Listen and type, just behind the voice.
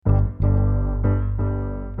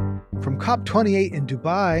COP28 in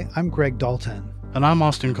Dubai, I'm Greg Dalton. And I'm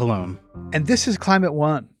Austin Colon. And this is Climate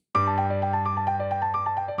One.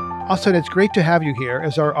 Austin, it's great to have you here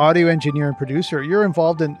as our audio engineer and producer. You're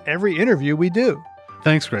involved in every interview we do.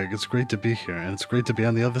 Thanks, Greg. It's great to be here, and it's great to be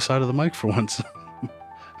on the other side of the mic for once.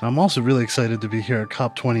 I'm also really excited to be here at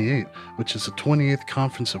COP28, which is the 28th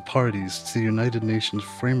Conference of Parties to the United Nations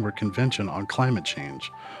Framework Convention on Climate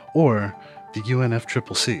Change, or the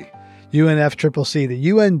UNFCCC. UNFCCC. The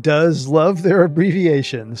UN does love their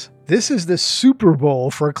abbreviations. This is the Super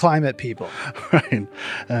Bowl for climate people. Right.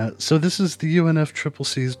 So this is the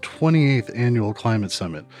UNFCCC's 28th Annual Climate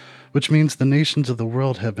Summit, which means the nations of the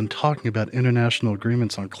world have been talking about international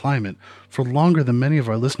agreements on climate for longer than many of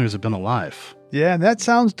our listeners have been alive. Yeah, and that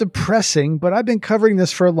sounds depressing, but I've been covering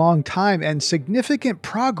this for a long time, and significant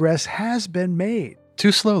progress has been made.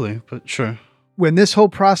 Too slowly, but sure. When this whole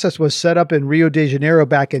process was set up in Rio de Janeiro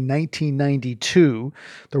back in 1992,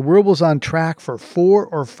 the world was on track for 4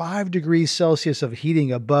 or 5 degrees Celsius of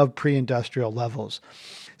heating above pre-industrial levels.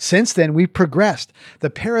 Since then, we've progressed. The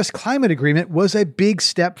Paris Climate Agreement was a big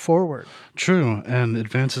step forward. True, and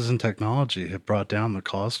advances in technology have brought down the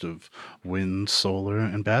cost of wind, solar,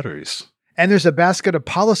 and batteries. And there's a basket of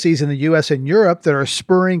policies in the U.S. and Europe that are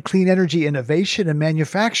spurring clean energy innovation and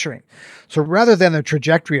manufacturing. So rather than the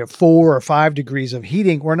trajectory of 4 or 5 degrees of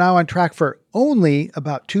heating, we're now on track for only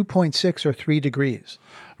about 2.6 or 3 degrees.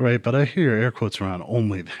 Right, but I hear air quotes around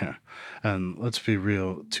only there. And let's be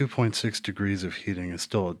real, 2.6 degrees of heating is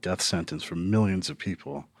still a death sentence for millions of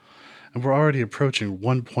people. And we're already approaching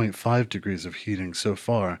 1.5 degrees of heating so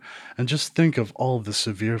far. And just think of all of the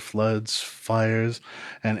severe floods, fires,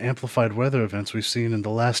 and amplified weather events we've seen in the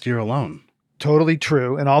last year alone. Totally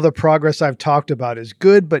true. And all the progress I've talked about is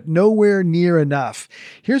good, but nowhere near enough.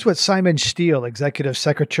 Here's what Simon Steele, Executive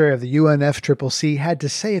Secretary of the UNFCCC, had to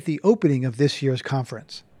say at the opening of this year's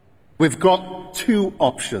conference. We've got 2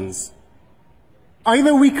 options.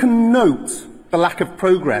 Either we can note the lack of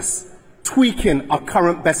progress, tweaking our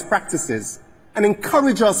current best practices, and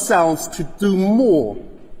encourage ourselves to do more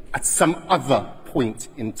at some other point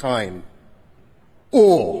in time.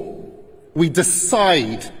 Or we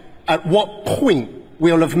decide at what point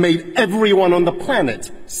we'll have made everyone on the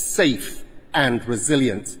planet safe and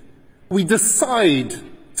resilient. We decide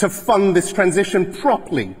to fund this transition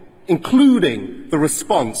properly, including the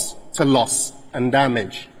response to loss and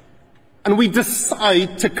damage. And we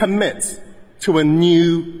decide to commit to a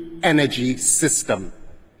new energy system.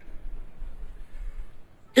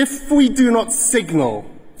 If we do not signal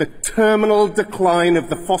the terminal decline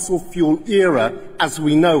of the fossil fuel era as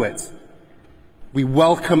we know it, we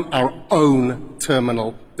welcome our own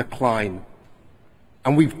terminal decline.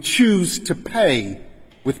 And we choose to pay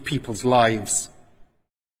with people's lives.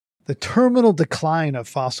 The terminal decline of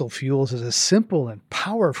fossil fuels is a simple and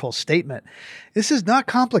powerful statement. This is not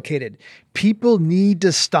complicated. People need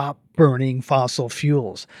to stop burning fossil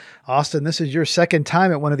fuels. Austin, this is your second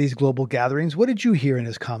time at one of these global gatherings. What did you hear in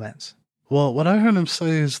his comments? Well, what I heard him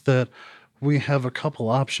say is that we have a couple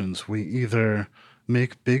options. We either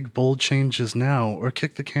make big, bold changes now or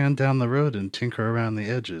kick the can down the road and tinker around the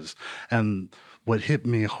edges. And what hit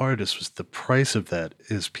me hardest was the price of that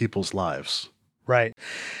is people's lives. Right.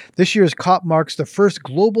 This year's COP marks the first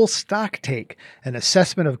global Stocktake, an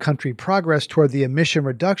assessment of country progress toward the emission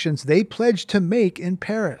reductions they pledged to make in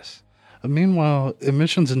Paris. Meanwhile,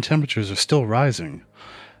 emissions and temperatures are still rising.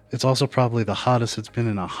 It's also probably the hottest it's been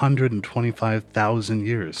in 125,000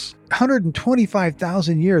 years.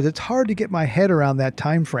 125,000 years. It's hard to get my head around that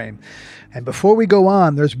time frame. And before we go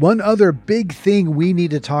on, there's one other big thing we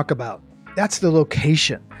need to talk about. That's the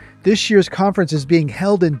location. This year's conference is being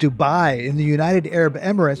held in Dubai in the United Arab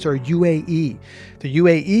Emirates, or UAE. The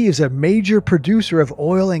UAE is a major producer of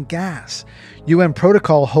oil and gas. UN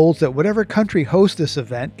protocol holds that whatever country hosts this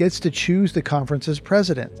event gets to choose the conference's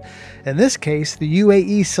president. In this case, the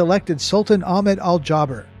UAE selected Sultan Ahmed Al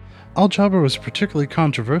Jaber. Al Jaber was a particularly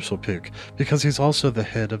controversial pick because he's also the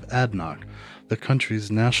head of ADNOC, the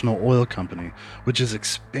country's national oil company, which is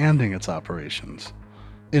expanding its operations.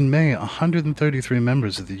 In May, 133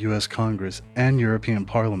 members of the U.S. Congress and European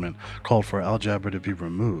Parliament called for Al Jaber to be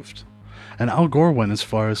removed. And Al Gore went as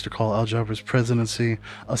far as to call Al Jaber's presidency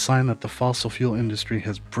a sign that the fossil fuel industry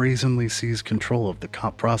has brazenly seized control of the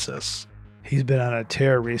COP process. He's been on a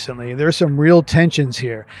tear recently. There's some real tensions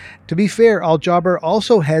here. To be fair, Al Jaber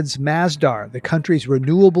also heads Masdar, the country's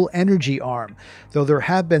renewable energy arm, though there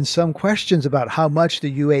have been some questions about how much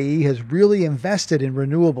the UAE has really invested in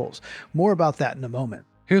renewables. More about that in a moment.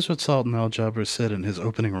 Here's what Sultan Al Jaber said in his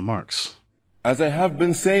opening remarks. As I have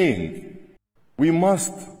been saying, we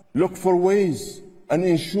must look for ways and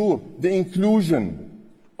ensure the inclusion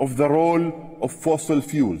of the role of fossil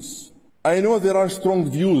fuels. I know there are strong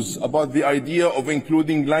views about the idea of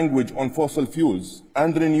including language on fossil fuels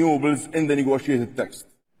and renewables in the negotiated text.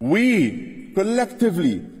 We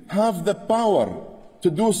collectively have the power to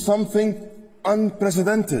do something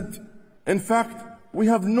unprecedented. In fact, we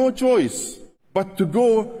have no choice but to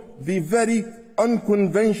go the very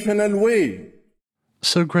unconventional way.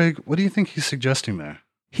 So, Greg, what do you think he's suggesting there?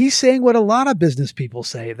 He's saying what a lot of business people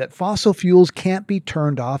say, that fossil fuels can't be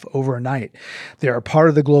turned off overnight. They're a part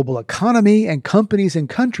of the global economy, and companies and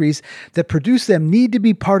countries that produce them need to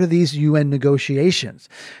be part of these UN negotiations.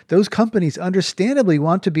 Those companies understandably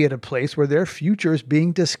want to be at a place where their future is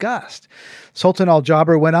being discussed. Sultan Al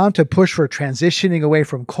Jaber went on to push for transitioning away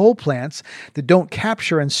from coal plants that don't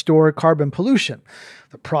capture and store carbon pollution.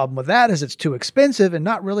 The problem with that is it's too expensive and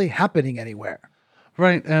not really happening anywhere.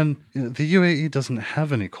 Right, and the UAE doesn't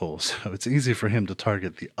have any coal, so it's easy for him to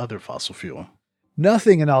target the other fossil fuel.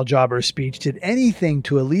 Nothing in Al Jaber's speech did anything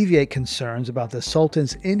to alleviate concerns about the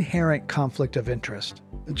Sultan's inherent conflict of interest.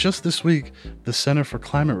 Just this week, the Center for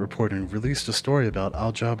Climate Reporting released a story about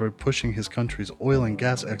Al Jaber pushing his country's oil and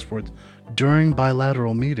gas exports during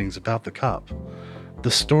bilateral meetings about the COP.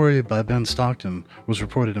 The story by Ben Stockton was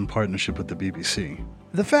reported in partnership with the BBC.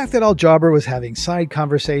 The fact that Al Jaber was having side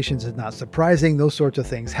conversations is not surprising. Those sorts of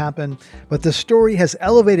things happen. But the story has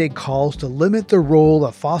elevated calls to limit the role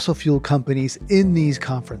of fossil fuel companies in these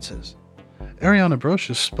conferences. Ariana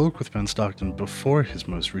Brocious spoke with Ben Stockton before his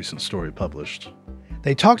most recent story published.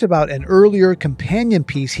 They talked about an earlier companion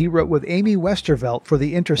piece he wrote with Amy Westervelt for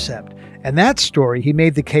The Intercept. And that story, he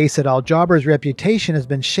made the case that Al Jaber's reputation has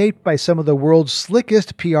been shaped by some of the world's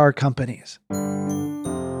slickest PR companies.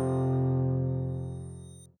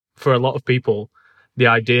 For a lot of people, the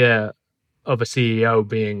idea of a CEO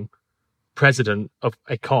being president of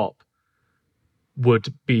a COP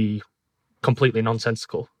would be completely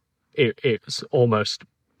nonsensical. It's almost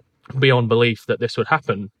beyond belief that this would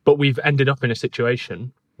happen. But we've ended up in a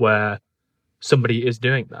situation where somebody is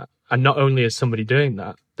doing that. And not only is somebody doing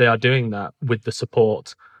that, they are doing that with the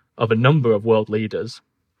support of a number of world leaders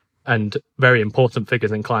and very important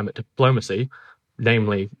figures in climate diplomacy,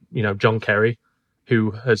 namely, John Kerry,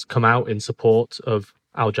 who has come out in support of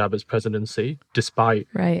Al Jaber's presidency, despite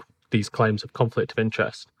these claims of conflict of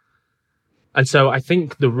interest. And so I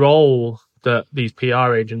think the role that these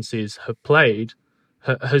PR agencies have played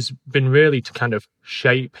has been really to kind of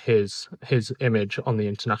shape his image on the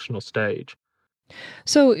international stage.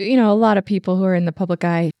 So, a lot of people who are in the public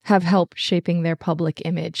eye have helped shaping their public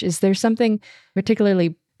image. Is there something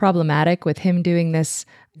particularly problematic with him doing this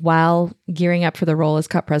while gearing up for the role as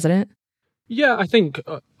COP president? Yeah, I think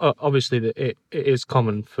obviously that it is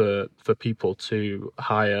common for people to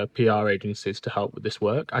hire PR agencies to help with this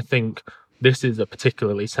work. I think this is a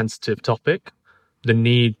particularly sensitive topic. The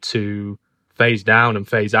need to phase down and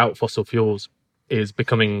phase out fossil fuels is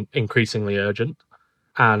becoming increasingly urgent.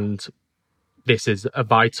 And this is a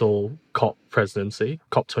vital COP presidency.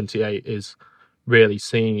 COP28 is really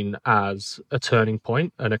seen as a turning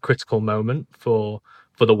point and a critical moment for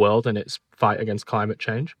the world and its fight against climate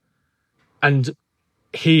change. And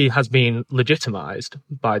he has been legitimized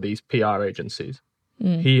by these PR agencies.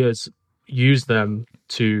 He has used them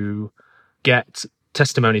to get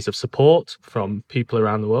testimonies of support from people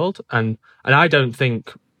around the world. And I don't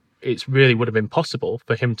think it really would have been possible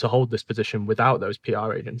for him to hold this position without those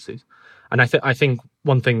PR agencies. And I think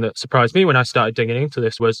one thing that surprised me when I started digging into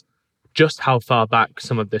this was just how far back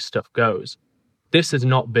some of this stuff goes. This has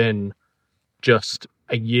not been just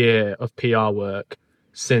a year of PR work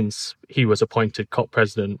since he was appointed COP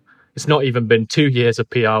president. It's not even been 2 years of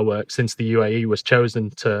PR work since the UAE was chosen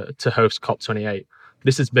to host COP28.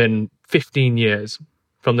 This has been 15 years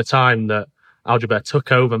from the time that Al Jaber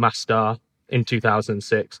took over Masdar in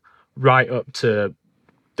 2006 right up to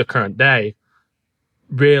the current day,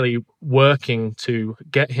 really working to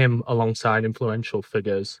get him alongside influential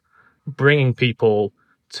figures, bringing people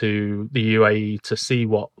to the UAE to see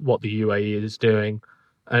what the UAE is doing,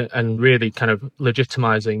 and really kind of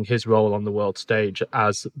legitimizing his role on the world stage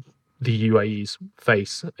as the UAE's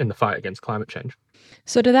face in the fight against climate change.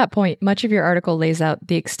 So to that point, much of your article lays out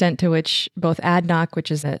the extent to which both ADNOC, which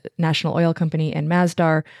is a national oil company, and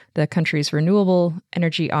Masdar, the country's renewable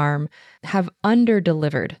energy arm, have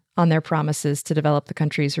under-delivered on their promises to develop the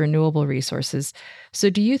country's renewable resources. So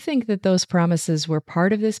do you think that those promises were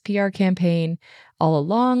part of this PR campaign all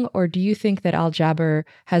along, or do you think that Al Jaber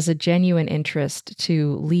has a genuine interest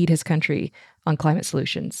to lead his country on climate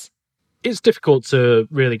solutions? It's difficult to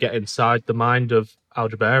really get inside the mind of Al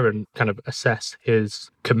Jaber and kind of assess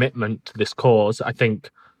his commitment to this cause. I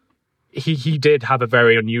think he did have a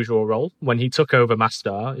very unusual role. When he took over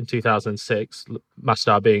Masdar in 2006,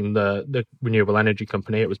 Masdar being the renewable energy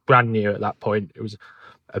company, it was brand new at that point. It was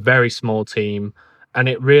a very small team, and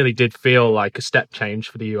it really did feel like a step change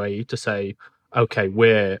for the UAE to say, okay,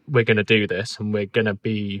 we're going to do this, and we're going to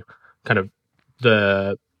be kind of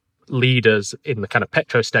the leaders in the kind of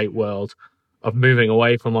petrostate world of moving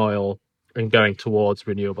away from oil and going towards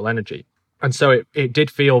renewable energy. And so it did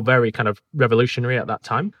feel very kind of revolutionary at that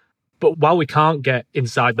time. But while we can't get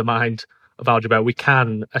inside the mind of Al Jaber, we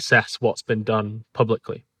can assess what's been done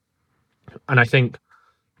publicly. And I think,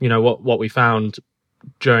 what we found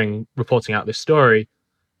during reporting out this story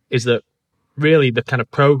is that really the kind of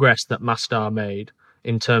progress that Masdar made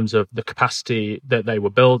in terms of the capacity that they were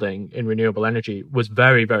building in renewable energy was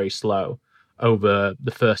very, very slow over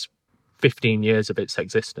the first 15 years of its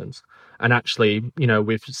existence. And actually,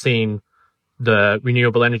 we've seen the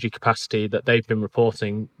renewable energy capacity that they've been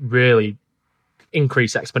reporting really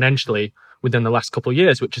increase exponentially within the last couple of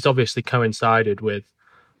years, which has obviously coincided with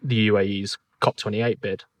the UAE's COP28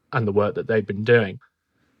 bid and the work that they've been doing.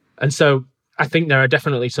 And so I think there are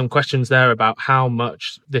definitely some questions there about how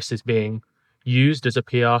much this is being used as a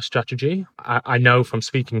PR strategy. I know from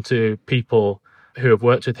speaking to people who have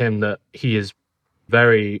worked with him that he is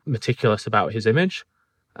very meticulous about his image,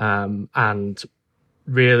 and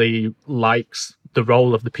really likes the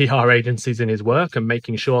role of the PR agencies in his work and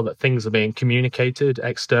making sure that things are being communicated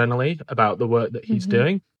externally about the work that he's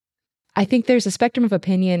doing. I think there's a spectrum of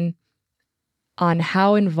opinion on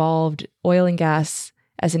how involved oil and gas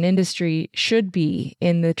as an industry should be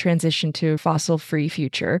in the transition to a fossil-free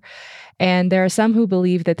future. And there are some who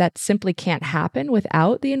believe that that simply can't happen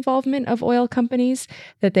without the involvement of oil companies,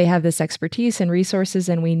 that they have this expertise and resources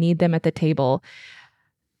and we need them at the table.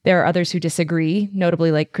 There are others who disagree,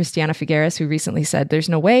 notably like Christiana Figueres, who recently said, there's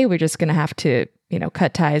no way, we're just going to have to,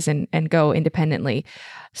 cut ties and go independently.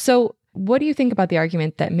 So what do you think about the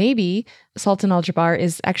argument that maybe Sultan Al Jaber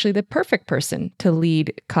is actually the perfect person to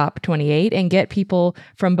lead COP28 and get people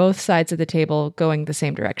from both sides of the table going the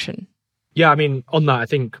same direction? Yeah, I mean, on that, I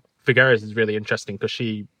think Figueres is really interesting because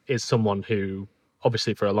she is someone who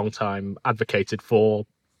obviously for a long time advocated for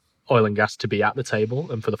oil and gas to be at the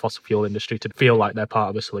table and for the fossil fuel industry to feel like they're part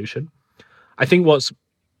of a solution. I think what's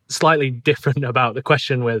slightly different about the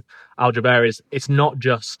question with Al Jaber is it's not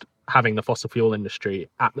just having the fossil fuel industry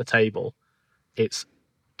at the table. It's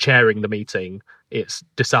chairing the meeting. It's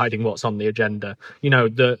deciding what's on the agenda.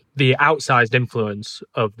 The outsized influence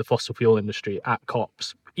of the fossil fuel industry at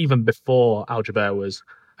COPs, even before Al Jaber was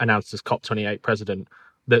announced as COP28 president,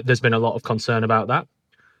 there's been a lot of concern about that.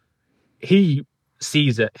 He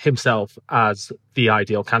sees it himself as the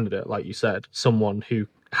ideal candidate, like you said, someone who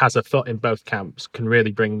has a foot in both camps, can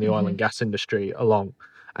really bring the oil and gas industry along.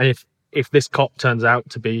 And if this COP turns out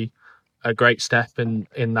to be a great step in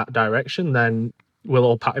that direction, then we'll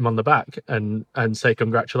all pat him on the back and say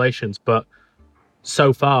congratulations. But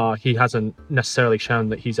so far, he hasn't necessarily shown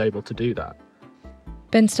that he's able to do that.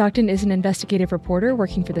 Ben Stockton is an investigative reporter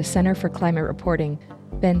working for the Center for Climate Reporting.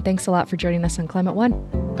 Ben, thanks a lot for joining us on Climate One.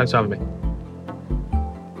 Thanks for having me.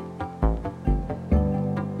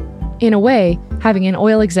 In a way, having an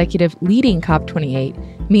oil executive leading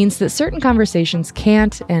COP28 means that certain conversations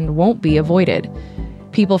can't and won't be avoided.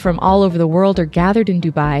 People from all over the world are gathered in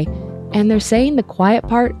Dubai, and they're saying the quiet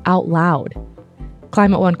part out loud.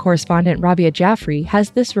 Climate One correspondent Rabia Jaffrey has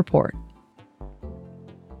this report.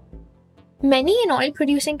 Many in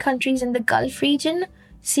oil-producing countries in the Gulf region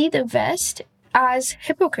see the West as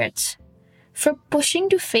hypocrites for pushing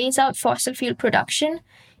to phase out fossil fuel production,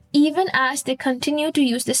 even as they continue to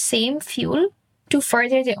use the same fuel to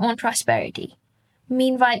further their own prosperity.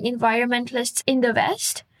 Meanwhile, environmentalists in the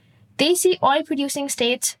West, they see oil-producing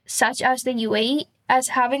states such as the UAE as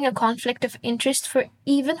having a conflict of interest for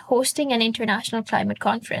even hosting an international climate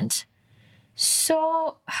conference.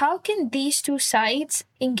 So, how can these two sides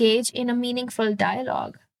engage in a meaningful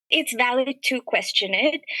dialogue? It's valid to question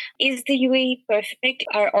it. Is the UAE perfect?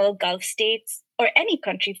 Are all Gulf states, or any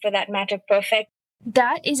country for that matter, perfect?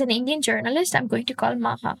 That is an Indian journalist I'm going to call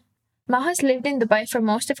Maha. Maha's lived in Dubai for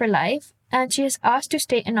most of her life, and she is asked to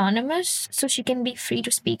stay anonymous so she can be free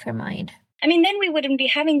to speak her mind. I mean, then we wouldn't be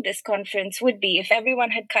having this conference, would we? If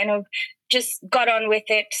everyone had kind of just got on with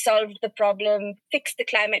it, solved the problem, fixed the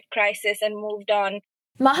climate crisis, and moved on.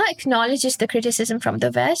 Maha acknowledges the criticism from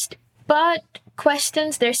the West, but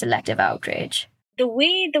questions their selective outrage. The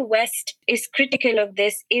way the West is critical of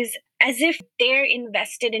this is as if they're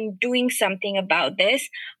invested in doing something about this,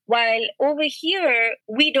 while over here,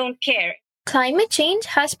 we don't care. Climate change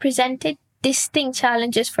has presented distinct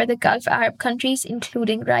challenges for the Gulf Arab countries,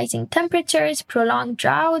 including rising temperatures, prolonged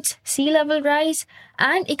droughts, sea level rise,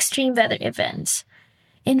 and extreme weather events.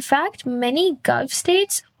 In fact, many Gulf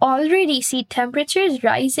states already see temperatures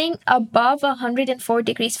rising above 104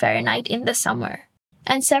 degrees Fahrenheit in the summer.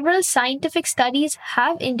 And several scientific studies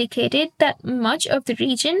have indicated that much of the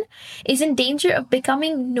region is in danger of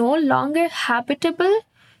becoming no longer habitable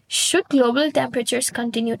should global temperatures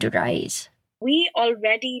continue to rise. We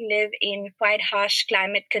already live in quite harsh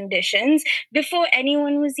climate conditions before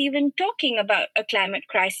anyone was even talking about a climate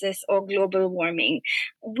crisis or global warming.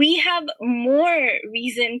 We have more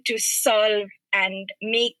reason to solve and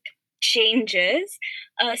make changes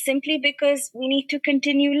simply because we need to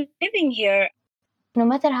continue living here. No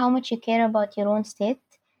matter how much you care about your own state,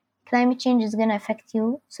 climate change is going to affect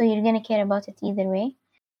you, so you're going to care about it either way.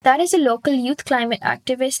 That is a local youth climate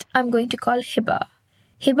activist I'm going to call Hiba.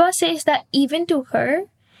 Hiba says that even to her,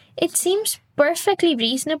 it seems perfectly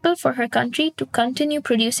reasonable for her country to continue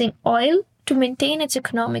producing oil to maintain its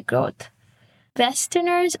economic growth.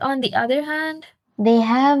 Westerners, on the other hand, they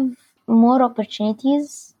have more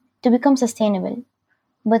opportunities to become sustainable.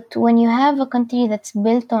 But when you have a country that's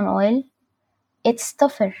built on oil, it's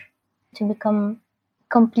tougher to become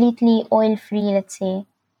completely oil-free, let's say,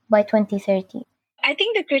 by 2030. I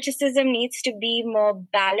think the criticism needs to be more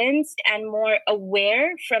balanced and more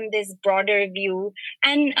aware from this broader view.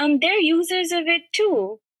 And they're users of it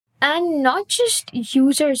too. And not just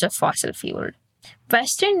users of fossil fuel.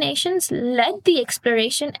 Western nations led the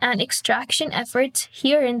exploration and extraction efforts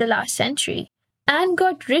here in the last century and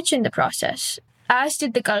got rich in the process, as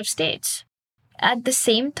did the Gulf states. At the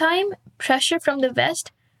same time, pressure from the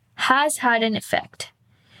West has had an effect,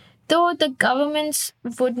 though the governments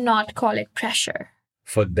would not call it pressure.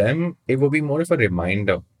 For them, it would be more of a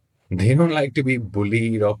reminder. They don't like to be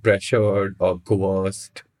bullied or pressured or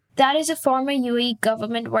coerced. That is a former UAE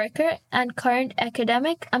government worker and current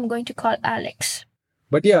academic I'm going to call Alex.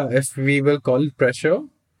 But yeah, if we will call it pressure,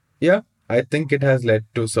 yeah, I think it has led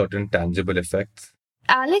to certain tangible effects.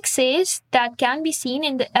 Alex says that can be seen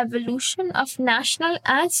in the evolution of national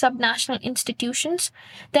and subnational institutions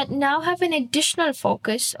that now have an additional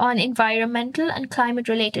focus on environmental and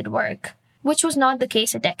climate-related work, which was not the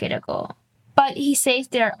case a decade ago. But he says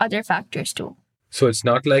there are other factors too. So it's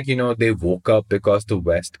not like, they woke up because the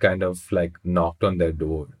West kind of knocked on their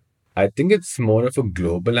door. I think it's more of a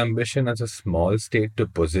global ambition as a small state to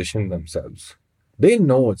position themselves. They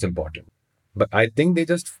know it's important. But I think they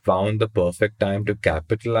just found the perfect time to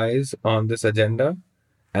capitalize on this agenda.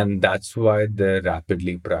 And that's why they're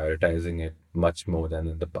rapidly prioritizing it much more than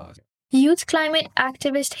in the past. Youth climate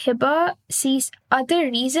activist Hiba sees other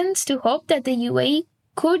reasons to hope that the UAE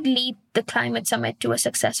could lead the climate summit to a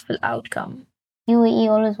successful outcome. UAE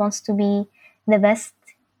always wants to be the best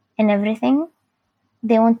in everything.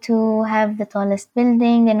 They want to have the tallest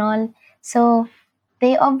building and all. So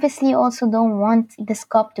they obviously also don't want this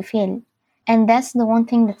COP to fail. And that's the one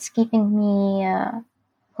thing that's keeping me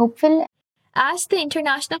hopeful. As the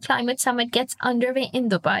International Climate Summit gets underway in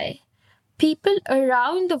Dubai, people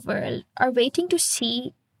around the world are waiting to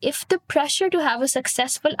see if the pressure to have a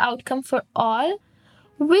successful outcome for all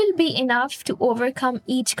will be enough to overcome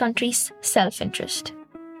each country's self-interest.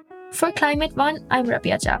 For Climate One, I'm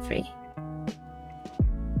Rabia Jafri.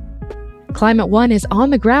 Climate One is on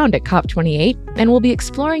the ground at COP28 and will be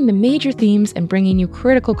exploring the major themes and bringing you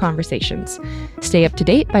critical conversations. Stay up to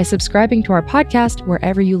date by subscribing to our podcast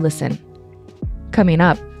wherever you listen. Coming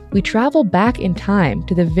up, we travel back in time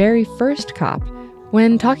to the very first COP,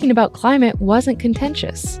 when talking about climate wasn't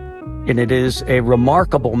contentious. And it is a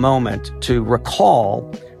remarkable moment to recall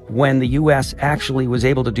when the U.S. actually was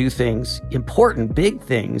able to do things, important, big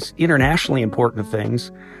things, internationally important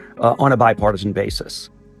things, on a bipartisan basis.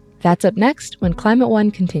 That's up next when Climate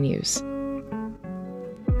One continues.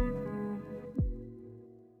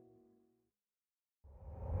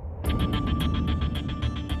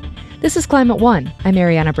 This is Climate One. I'm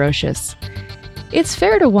Ariana Brocious. It's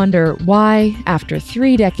fair to wonder why, after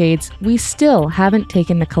 3 decades, we still haven't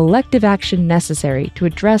taken the collective action necessary to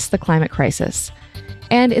address the climate crisis.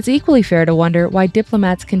 And it's equally fair to wonder why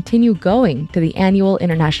diplomats continue going to the annual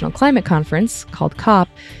International Climate Conference, called COP,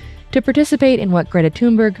 to participate in what Greta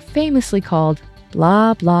Thunberg famously called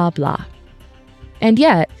blah, blah, blah. And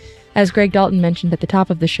yet, as Greg Dalton mentioned at the top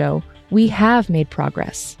of the show, we have made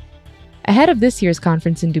progress. Ahead of this year's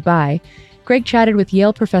conference in Dubai, Greg chatted with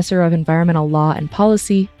Yale professor of environmental law and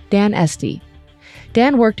policy, Dan Esty.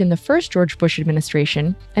 Dan worked in the first George Bush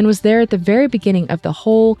administration and was there at the very beginning of the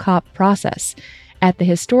whole COP process at the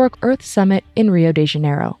historic Earth Summit in Rio de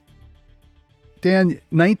Janeiro. Dan,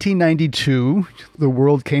 1992, the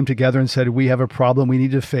world came together and said, we have a problem, we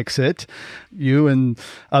need to fix it. You and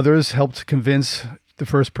others helped convince the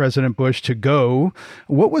first President Bush to go.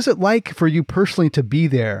 What was it like for you personally to be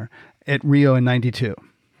there at Rio in 92?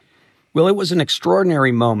 Well, it was an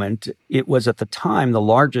extraordinary moment. It was at the time the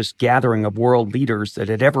largest gathering of world leaders that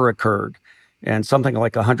had ever occurred. And something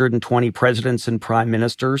like 120 presidents and prime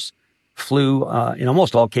ministers flew, in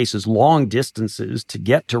almost all cases, long distances to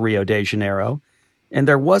get to Rio de Janeiro. And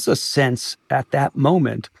there was a sense at that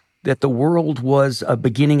moment that the world was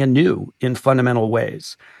beginning anew in fundamental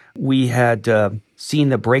ways. We had seen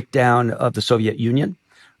the breakdown of the Soviet Union.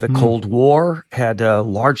 The Cold War had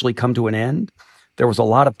largely come to an end. There was a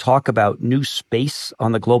lot of talk about new space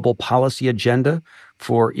on the global policy agenda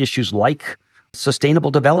for issues like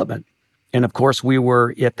sustainable development. And of course, we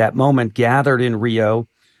were at that moment gathered in Rio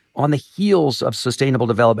on the heels of sustainable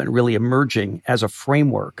development really emerging as a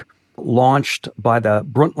framework launched by the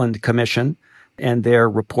Brundtland Commission and their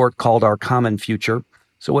report called Our Common Future.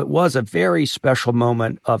 So it was a very special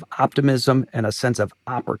moment of optimism and a sense of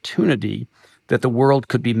opportunity that the world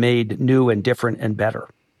could be made new and different and better.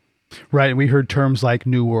 Right. And we heard terms like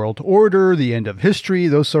New World Order, the end of history,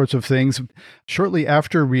 those sorts of things. Shortly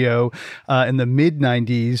after Rio, in the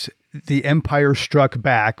mid-90s, the empire struck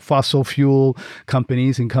back. Fossil fuel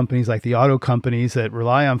companies and companies like the auto companies that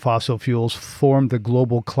rely on fossil fuels formed the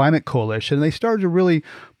Global Climate Coalition. And they started to really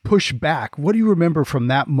push back. What do you remember from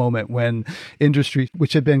that moment when industry,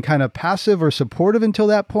 which had been kind of passive or supportive until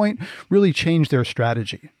that point, really changed their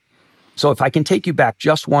strategy? So if I can take you back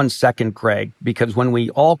just 1 second, Craig, because when we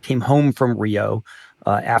all came home from Rio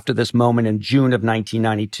after this moment in June of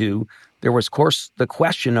 1992, there was, of course, the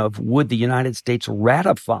question of would the United States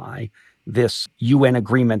ratify this UN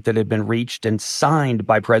agreement that had been reached and signed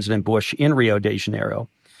by President Bush in Rio de Janeiro.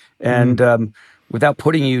 And without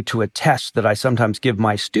putting you to a test that I sometimes give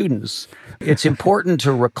my students, it's important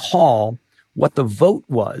to recall what the vote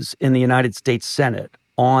was in the United States Senate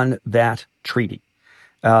on that treaty.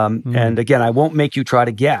 And again, I won't make you try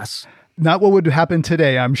to guess. Not what would happen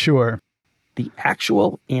today, I'm sure. The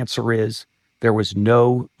actual answer is there was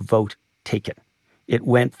no vote taken. It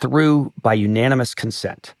went through by unanimous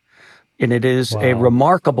consent. And it is a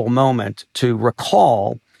remarkable moment to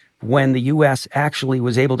recall when the U.S. actually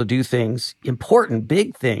was able to do things, important,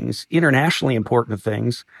 big things, internationally important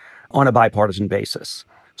things, on a bipartisan basis.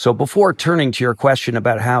 So before turning to your question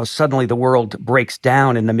about how suddenly the world breaks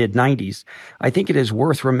down in the mid-90s, I think it is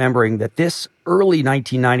worth remembering that this early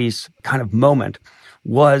 1990s kind of moment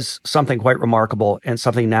was something quite remarkable and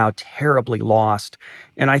something now terribly lost.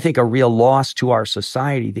 And I think a real loss to our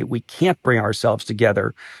society that we can't bring ourselves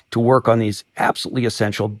together to work on these absolutely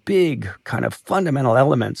essential, big, kind of fundamental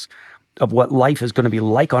elements of what life is going to be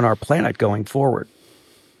like on our planet going forward.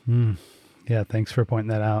 Yeah, thanks for pointing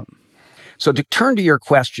that out. So to turn to your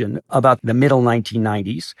question about the middle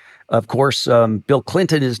 1990s, of course, Bill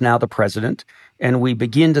Clinton is now the president, and we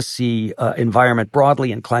begin to see environment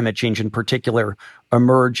broadly and climate change in particular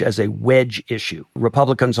emerge as a wedge issue.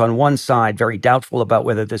 Republicans on one side, very doubtful about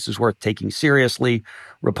whether this is worth taking seriously.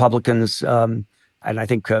 Republicans, and I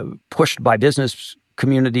think pushed by business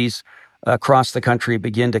communities across the country,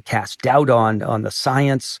 begin to cast doubt on the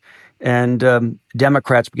science. And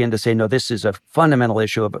Democrats begin to say, no, this is a fundamental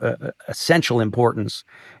issue of essential importance.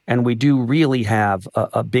 And we do really have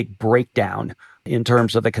a big breakdown in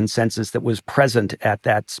terms of the consensus that was present at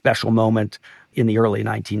that special moment in the early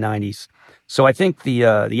 1990s. So I think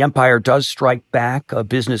the empire does strike back.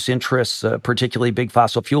 Business interests, particularly big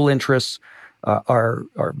fossil fuel interests, are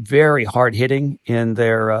very hard-hitting in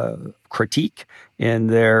their critique, in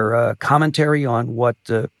their commentary on what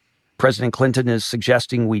President Clinton is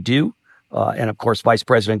suggesting we do, and of course, Vice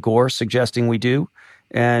President Gore suggesting we do.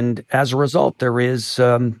 And as a result, there is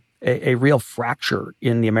a real fracture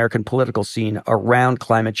in the American political scene around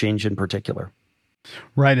climate change in particular.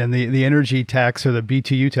 Right. And the energy tax, or the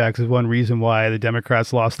BTU tax, is one reason why the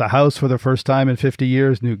Democrats lost the House for the first time in 50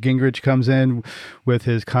 years. Newt Gingrich comes in with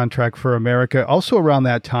his Contract for America. Also around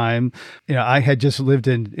that time, I had just lived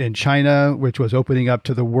in China, which was opening up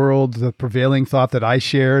to the world. The prevailing thought that I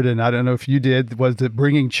shared, and I don't know if you did, was that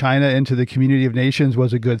bringing China into the community of nations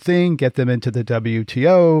was a good thing, get them into the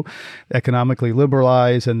WTO, economically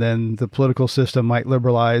liberalize, and then the political system might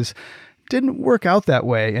liberalize. Didn't work out that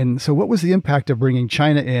way. And so what was the impact of bringing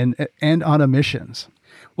China in and on emissions?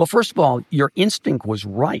 Well, first of all, your instinct was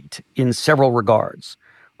right in several regards.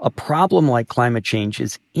 A problem like climate change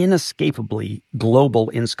is inescapably global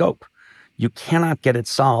in scope. You cannot get it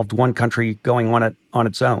solved one country going on it on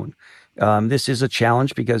its own. This is a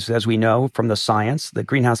challenge because, as we know from the science, the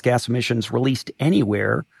greenhouse gas emissions released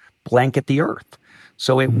anywhere blanket the earth.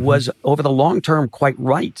 So it was, over the long term, quite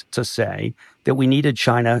right to say that we needed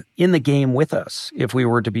China in the game with us if we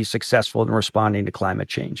were to be successful in responding to climate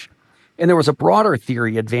change. And there was a broader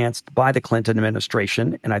theory advanced by the Clinton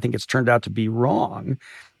administration, and I think it's turned out to be wrong,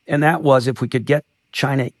 and that was if we could get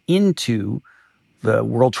China into the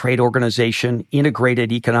World Trade Organization,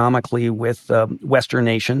 integrated economically with Western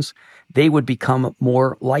nations, they would become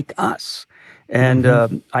more like us. And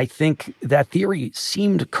I think that theory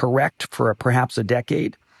seemed correct for perhaps a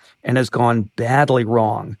decade and has gone badly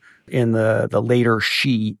wrong in the later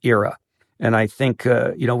Xi era. And I think,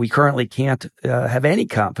 we currently can't have any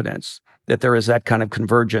confidence that there is that kind of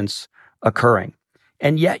convergence occurring.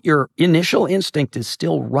 And yet your initial instinct is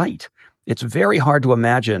still right. It's very hard to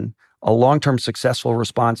imagine a long-term successful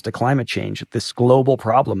response to climate change, this global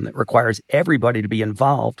problem that requires everybody to be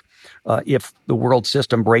involved if the world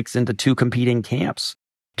system breaks into two competing camps.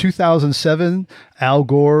 2007, Al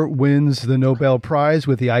Gore wins the Nobel Prize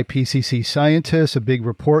with the IPCC scientists. A big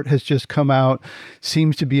report has just come out.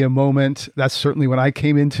 Seems to be a moment. That's certainly when I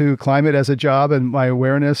came into climate as a job and my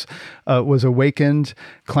awareness was awakened.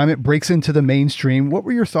 Climate breaks into the mainstream. What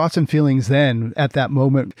were your thoughts and feelings then at that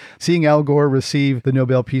moment, seeing Al Gore receive the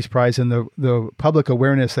Nobel Peace Prize and the public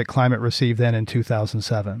awareness that climate received then in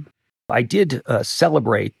 2007? I did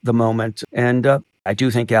celebrate the moment, and I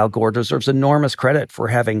do think Al Gore deserves enormous credit for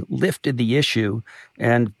having lifted the issue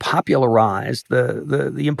and popularized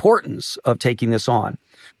the importance of taking this on.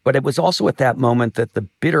 But it was also at that moment that the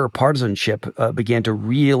bitter partisanship began to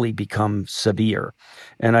really become severe.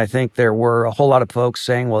 And I think there were a whole lot of folks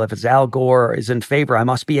saying, well, if it's Al Gore is in favor, I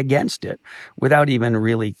must be against it, without even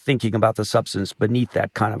really thinking about the substance beneath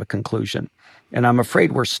that kind of a conclusion. And I'm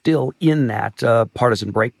afraid we're still in that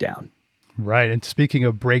partisan breakdown. Right. And speaking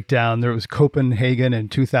of breakdown, there was Copenhagen in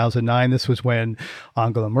 2009. This was when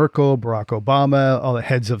Angela Merkel, Barack Obama, all the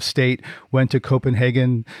heads of state went to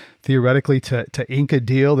Copenhagen theoretically to ink a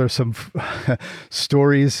deal. There's some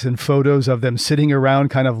stories and photos of them sitting around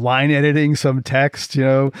kind of line editing some text,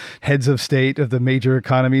 heads of state of the major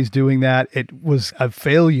economies doing that. It was a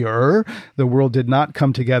failure. The world did not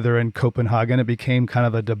come together in Copenhagen. It became kind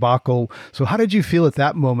of a debacle. So how did you feel at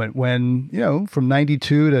that moment when, from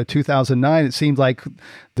 92 to 2009, it seemed like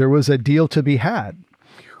there was a deal to be had?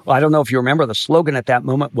 Well, I don't know if you remember, the slogan at that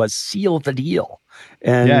moment was "Seal the deal."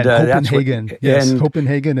 And Copenhagen,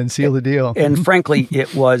 Copenhagen and seal the deal. And frankly,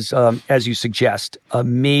 it was, as you suggest, a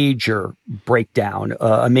major breakdown,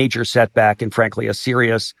 a major setback, and frankly, a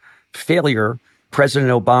serious failure.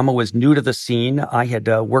 President Obama was new to the scene. I had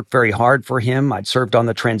worked very hard for him. I'd served on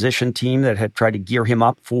the transition team that had tried to gear him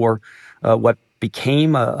up for what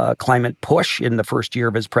became a climate push in the first year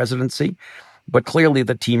of his presidency. But clearly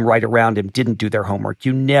the team right around him didn't do their homework.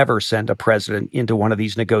 You never send a president into one of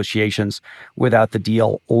these negotiations without the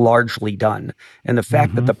deal largely done. And the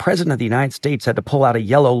fact that the president of the United States had to pull out a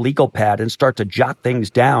yellow legal pad and start to jot things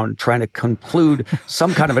down, trying to conclude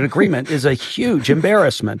some kind of an agreement, is a huge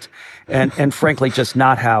embarrassment. And frankly, just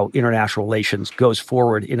not how international relations goes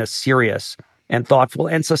forward in a serious and thoughtful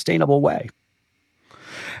and sustainable way.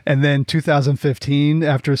 And then 2015,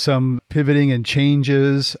 after some pivoting and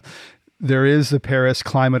changes, there is the Paris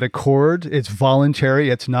Climate Accord. It's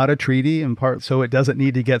voluntary. It's not a treaty in part, so it doesn't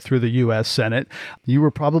need to get through the U.S. Senate. You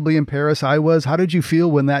were probably in Paris. I was. How did you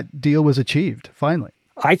feel when that deal was achieved, finally?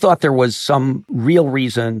 I thought there was some real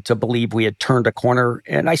reason to believe we had turned a corner,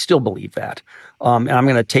 and I still believe that. And I'm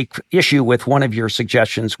going to take issue with one of your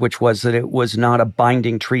suggestions, which was that it was not a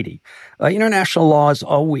binding treaty. International law is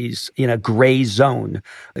always in a gray zone.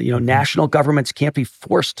 National governments can't be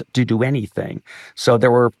forced to do anything. So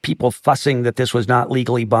there were people fussing that this was not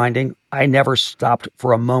legally binding. I never stopped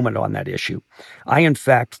for a moment on that issue. I, in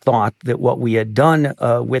fact, thought that what we had done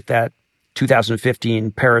with that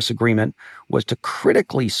 2015 Paris Agreement was to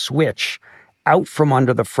critically switch out from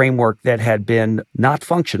under the framework that had been not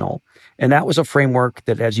functional. And that was a framework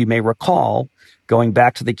that, as you may recall, going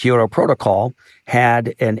back to the Kyoto Protocol,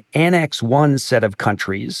 had an Annex 1 set of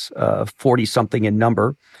countries, 40-something in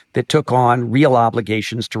number, that took on real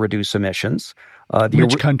obligations to reduce emissions.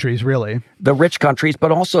 Rich countries, really. The rich countries,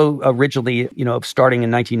 but also originally, starting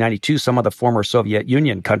in 1992, some of the former Soviet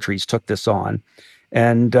Union countries took this on.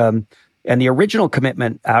 And the original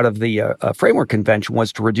commitment out of the Framework Convention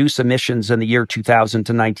was to reduce emissions in the year 2000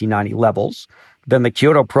 to 1990 levels. Then the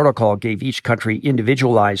Kyoto Protocol gave each country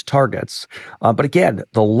individualized targets. But again,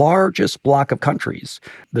 the largest block of countries,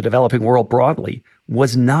 the developing world broadly,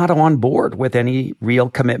 was not on board with any real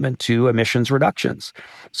commitment to emissions reductions.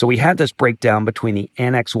 So we had this breakdown between the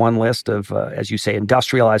Annex 1 list of, as you say,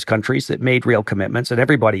 industrialized countries that made real commitments and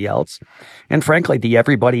everybody else. And frankly, the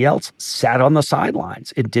everybody else sat on the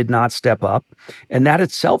sidelines. It did not step up. And that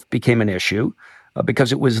itself became an issue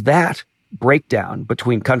because it was that breakdown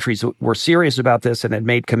between countries that were serious about this and had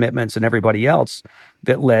made commitments and everybody else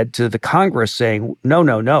that led to the Congress saying, no,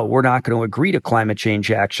 we're not going to agree to climate change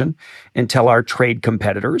action until our trade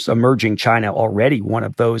competitors, emerging China already one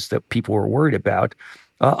of those that people were worried about,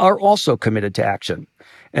 are also committed to action.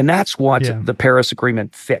 And that's what the Paris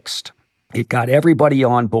Agreement fixed. It got everybody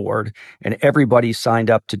on board and everybody signed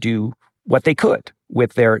up to do what they could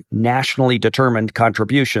with their nationally determined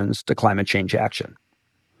contributions to climate change action.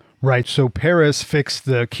 Right. So Paris fixed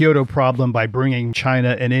the Kyoto problem by bringing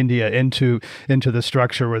China and India into the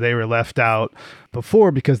structure where they were left out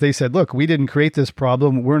before, because they said, look, we didn't create this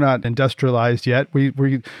problem. We're not industrialized yet.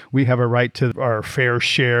 We have a right to our fair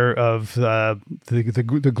share of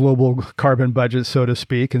the global carbon budget, so to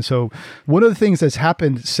speak. And so one of the things that's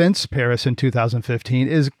happened since Paris in 2015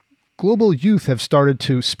 is global youth have started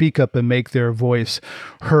to speak up and make their voice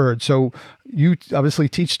heard. So you obviously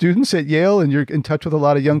teach students at Yale and you're in touch with a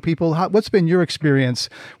lot of young people. What's been your experience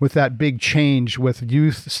with that big change with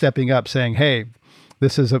youth stepping up, saying, hey,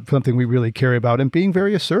 this is something we really care about, and being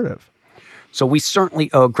very assertive? So we certainly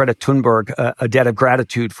owe Greta Thunberg a debt of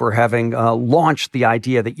gratitude for having launched the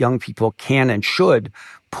idea that young people can and should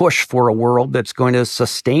push for a world that's going to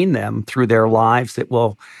sustain them through their lives, that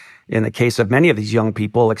will, in the case of many of these young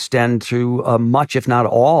people, extend to much, if not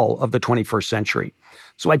all, of the 21st century.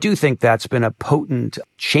 So I do think that's been a potent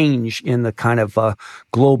change in the kind of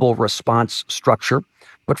global response structure.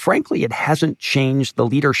 But frankly, it hasn't changed the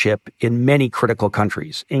leadership in many critical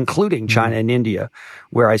countries, including China and India,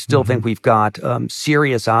 where I still think we've got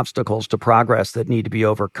serious obstacles to progress that need to be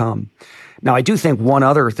overcome. Now, I do think one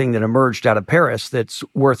other thing that emerged out of Paris that's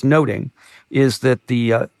worth noting is that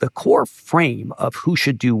the core frame of who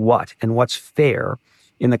should do what and what's fair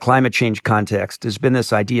in the climate change context has been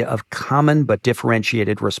this idea of common but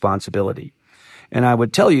differentiated responsibility. And I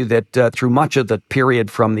would tell you that through much of the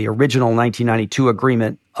period from the original 1992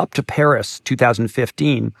 agreement up to Paris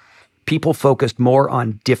 2015, people focused more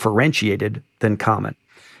on differentiated than common.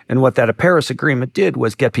 And what that Paris Agreement did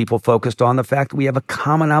was get people focused on the fact that we have a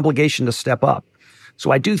common obligation to step up.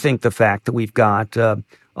 So I do think the fact that we've got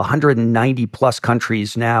 190 plus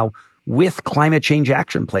countries now with climate change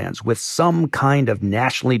action plans, with some kind of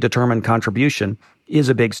nationally determined contribution, is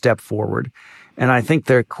a big step forward. And I think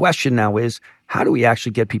the question now is, how do we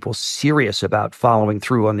actually get people serious about following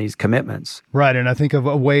through on these commitments? Right. And I think of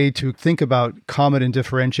a way to think about common and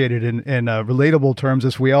differentiated in relatable terms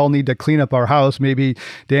is we all need to clean up our house. Maybe,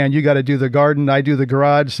 Dan, you got to do the garden, I do the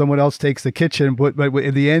garage, someone else takes the kitchen. But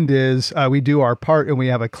in the end is we do our part and we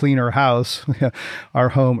have a cleaner house, our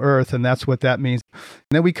home earth. And that's what that means.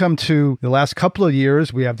 And then we come to the last couple of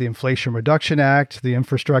years. We have the Inflation Reduction Act, the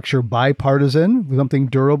infrastructure bipartisan, something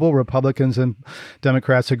durable. Republicans and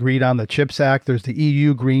Democrats agreed on the CHIPS Act. There's the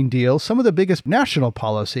EU Green Deal, some of the biggest national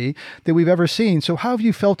policy that we've ever seen. So how have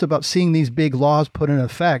you felt about seeing these big laws put in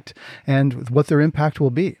effect and what their impact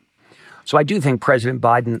will be? So I do think President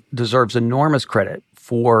Biden deserves enormous credit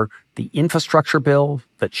for the infrastructure bill,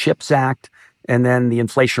 the CHIPS Act, and then the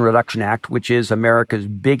Inflation Reduction Act, which is America's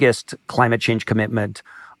biggest climate change commitment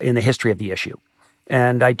in the history of the issue.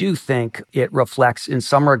 And I do think it reflects, in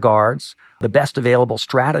some regards, the best available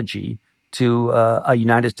strategy to a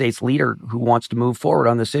United States leader who wants to move forward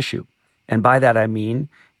on this issue. And by that, I mean,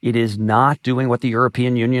 it is not doing what the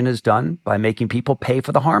European Union has done by making people pay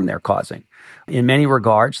for the harm they're causing. In many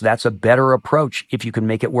regards, that's a better approach if you can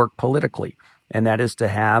make it work politically. And that is to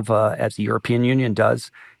have, as the European Union does,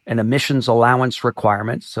 an emissions allowance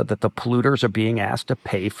requirement so that the polluters are being asked to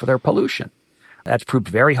pay for their pollution. That's proved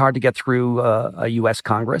very hard to get through a U.S.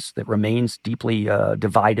 Congress that remains deeply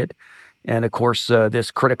divided. And of course,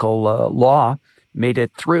 this critical law made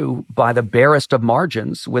it through by the barest of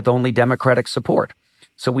margins with only Democratic support.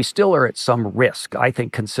 So we still are at some risk, I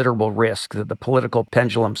think considerable risk, that the political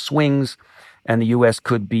pendulum swings and the U.S.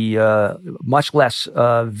 could be much less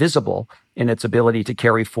visible in its ability to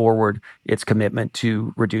carry forward its commitment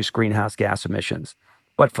to reduce greenhouse gas emissions.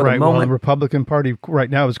 But for the moment, the Republican Party right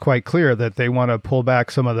now is quite clear that they want to pull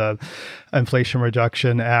back some of the Inflation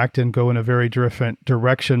Reduction Act and go in a very different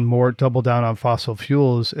direction, more double down on fossil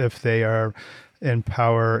fuels if they are in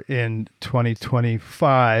power in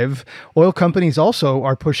 2025. Oil companies also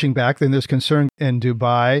are pushing back. Then there's concern in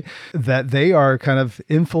Dubai that they are kind of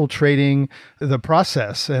infiltrating the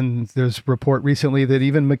process. And there's a report recently that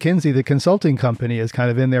even McKinsey, the consulting company, is kind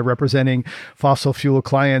of in there representing fossil fuel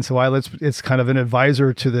clients while it's kind of an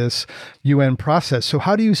advisor to this UN process. So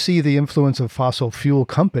how do you see the influence of fossil fuel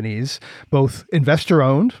companies, both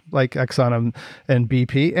investor-owned, like Exxon and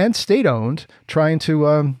BP, and state-owned, trying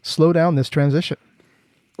to slow down this transition?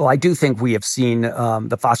 Well, I do think we have seen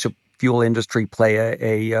the fossil fuel industry play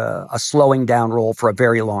a slowing down role for a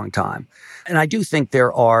very long time. And I do think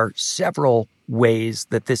there are several ways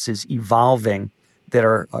that this is evolving that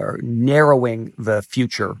are narrowing the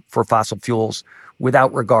future for fossil fuels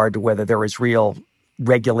without regard to whether there is real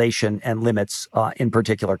regulation and limits in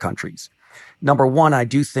particular countries. Number one, I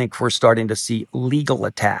do think we're starting to see legal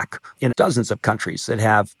attack in dozens of countries that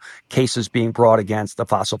have cases being brought against the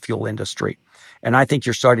fossil fuel industry. And I think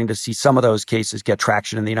you're starting to see some of those cases get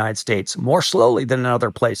traction in the United States more slowly than in other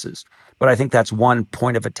places. But I think that's one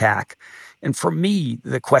point of attack. And for me,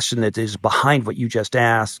 the question that is behind what you just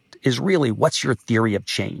asked is really, what's your theory of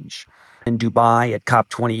change? In Dubai at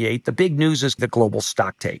COP28, the big news is the global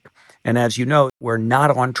stocktake. And as you know, we're not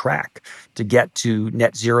on track to get to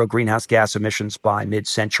net zero greenhouse gas emissions by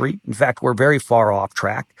mid-century. In fact, we're very far off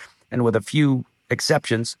track. And with a few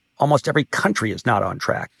exceptions, almost every country is not on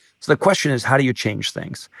track. So the question is, how do you change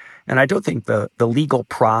things? And I don't think the legal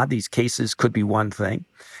prod, these cases, could be one thing.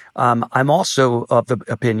 I'm also of the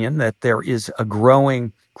opinion that there is a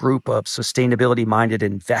growing group of sustainability-minded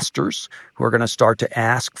investors who are going to start to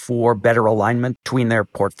ask for better alignment between their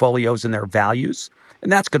portfolios and their values.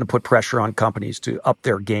 And that's going to put pressure on companies to up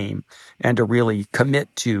their game and to really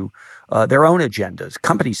commit to their own agendas,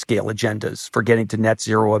 company scale agendas for getting to net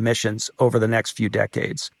zero emissions over the next few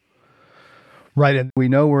decades. Right. And we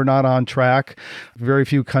know we're not on track. Very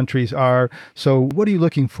few countries are. So what are you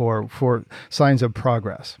looking for signs of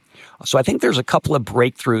progress? So I think there's a couple of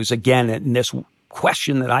breakthroughs, again, in this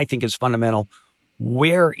question that I think is fundamental.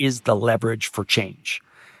 Where is the leverage for change?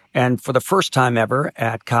 And for the first time ever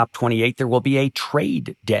at COP28, there will be a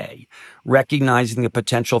trade day, recognizing the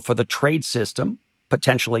potential for the trade system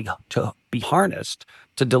potentially to be harnessed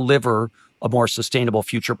to deliver a more sustainable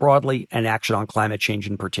future broadly and action on climate change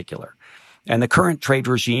in particular. And the current trade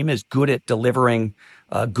regime is good at delivering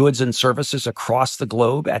goods and services across the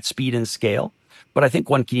globe at speed and scale. But I think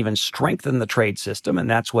one can even strengthen the trade system, and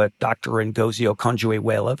that's what Dr. Ngozi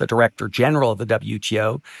Okonjo-Iweala, the Director General of the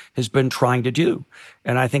WTO, has been trying to do.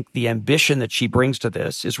 And I think the ambition that she brings to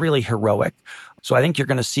this is really heroic. So I think you're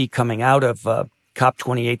going to see coming out of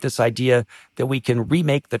COP28 this idea that we can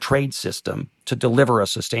remake the trade system to deliver a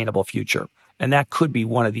sustainable future. And that could be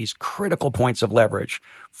one of these critical points of leverage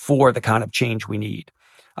for the kind of change we need.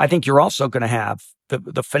 I think you're also going to have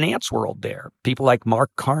the finance world there, people like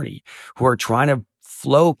Mark Carney, who are trying to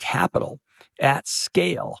flow capital at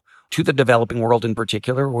scale to the developing world in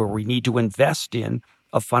particular, where we need to invest in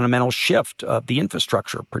a fundamental shift of the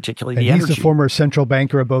infrastructure, particularly the energy. He's the former central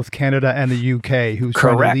banker of both Canada and the UK, who's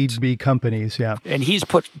trying to lead big companies. Yeah, and he's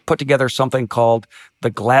put together something called the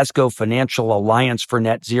Glasgow Financial Alliance for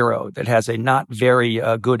Net Zero that has a not very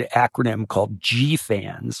good acronym called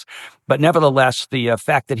GFANS. But nevertheless, the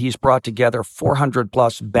fact that he's brought together 400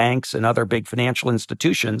 plus banks and other big financial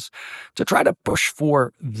institutions to try to push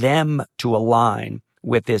for them to align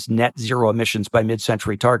with this net zero emissions by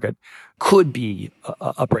mid-century target could be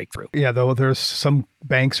a breakthrough. Yeah, though there's some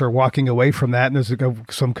banks are walking away from that, and there's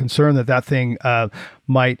some concern that thing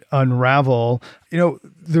might unravel. You know,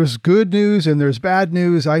 there's good news and there's bad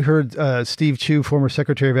news. I heard Steve Chu, former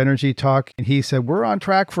Secretary of Energy, talk, and he said, we're on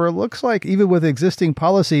track for, it looks like, even with existing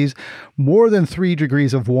policies, more than 3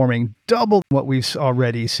 degrees of warming, double what we've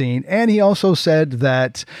already seen. And he also said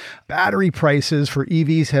that battery prices for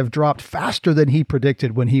EVs have dropped faster than he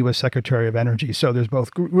predicted when he was Secretary of Energy. So there's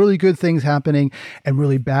both really good things happening and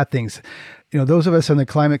really bad things. You know, those of us in the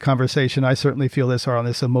climate conversation, I certainly feel this, are on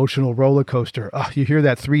this emotional roller coaster. You hear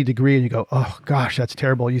that 3 degree and you go, oh gosh, that's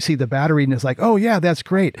terrible. You see the battery and it's like, oh yeah, that's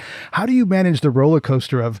great. How do you manage the roller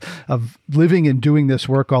coaster of living and doing this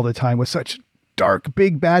work all the time with such dark,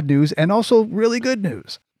 big bad news and also really good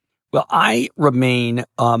news? Well, I remain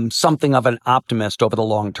something of an optimist over the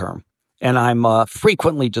long term. And I'm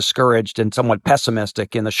frequently discouraged and somewhat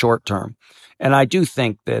pessimistic in the short term. And I do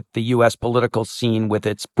think that the U.S. political scene, with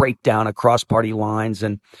its breakdown across party lines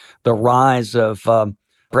and the rise of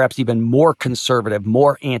perhaps even more conservative,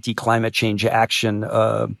 more anti-climate change action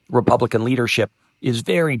Republican leadership, is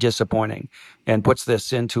very disappointing and puts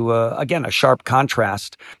this into, again, a sharp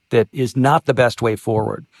contrast that is not the best way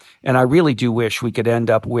forward. And I really do wish we could end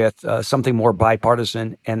up with something more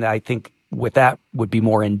bipartisan, and I think with that would be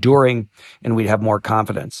more enduring and we'd have more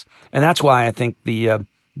confidence. And that's why I think the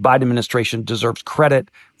Biden administration deserves credit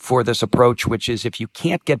for this approach, which is if you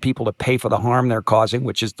can't get people to pay for the harm they're causing,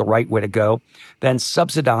 which is the right way to go, then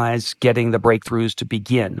subsidize getting the breakthroughs to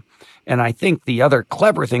begin. And I think the other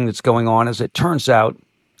clever thing that's going on is it turns out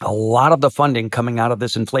a lot of the funding coming out of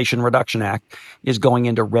this Inflation Reduction Act is going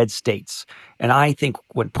into red states. And I think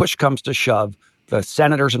when push comes to shove, the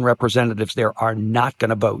senators and representatives there are not going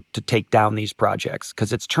to vote to take down these projects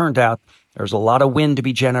because it's turned out there's a lot of wind to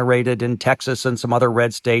be generated in Texas and some other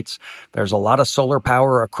red states. There's a lot of solar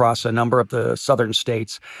power across a number of the southern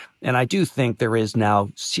states. And I do think there is now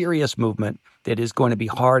serious movement that is going to be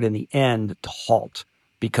hard in the end to halt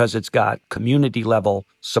because it's got community level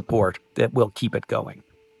support that will keep it going.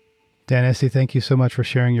 Dan Esty, thank you so much for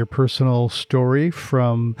sharing your personal story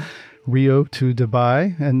from Rio to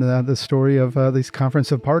Dubai and the story of these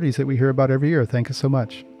conference of parties that we hear about every year. Thank you so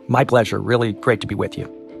much. My pleasure. Really great to be with you.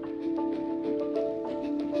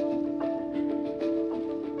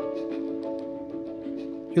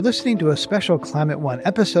 You're listening to a special Climate One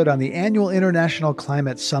episode on the annual International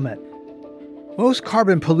Climate Summit. Most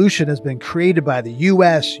carbon pollution has been created by the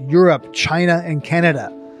US, Europe, China, and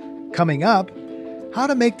Canada. Coming up, how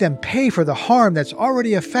to make them pay for the harm that's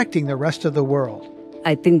already affecting the rest of the world.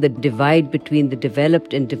 I think the divide between the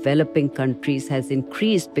developed and developing countries has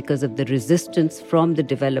increased because of the resistance from the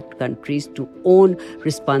developed countries to own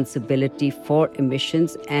responsibility for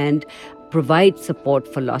emissions and provide support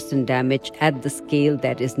for loss and damage at the scale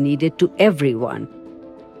that is needed to everyone.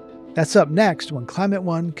 That's up next when Climate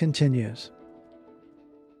One continues.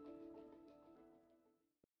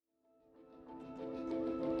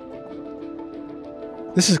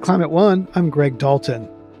 This is Climate One. I'm Greg Dalton.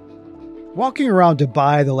 Walking around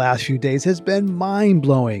Dubai the last few days has been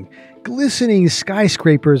mind-blowing. Glistening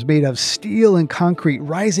skyscrapers made of steel and concrete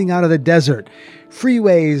rising out of the desert.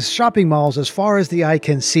 Freeways, shopping malls as far as the eye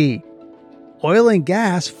can see. Oil and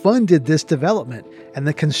gas funded this development, and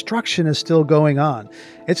the construction is still going on.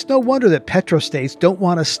 It's no wonder that petrostates don't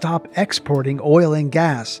want to stop exporting oil and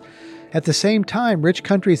gas. At the same time, rich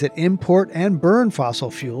countries that import and burn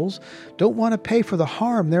fossil fuels don't want to pay for the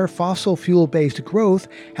harm their fossil fuel-based growth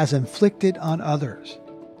has inflicted on others.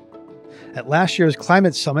 At last year's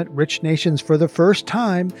climate summit, rich nations for the first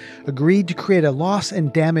time agreed to create a loss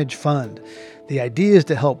and damage fund. The idea is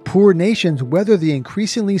to help poor nations weather the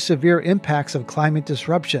increasingly severe impacts of climate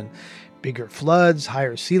disruption: bigger floods,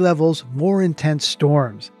 higher sea levels, more intense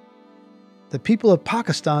storms. The people of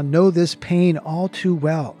Pakistan know this pain all too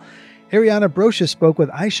well. Ariana Brocious spoke with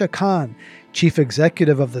Aisha Khan, Chief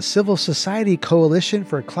Executive of the Civil Society Coalition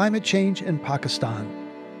for Climate Change in Pakistan.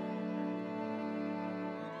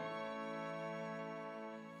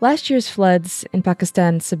 Last year's floods in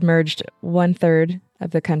Pakistan submerged 1/3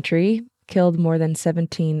 of the country, killed more than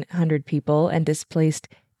 1,700 people, and displaced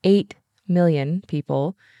 8 million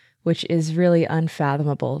people, which is really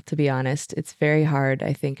unfathomable, to be honest. It's very hard,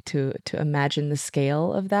 I think, to imagine the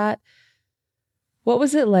scale of that. What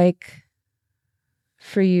was it like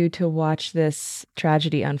for you to watch this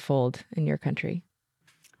tragedy unfold in your country?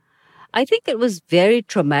 I think it was very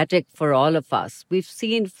traumatic for all of us. We've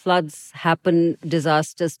seen floods happen,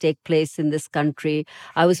 disasters take place in this country.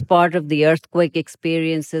 I was part of the earthquake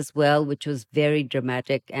experience as well, which was very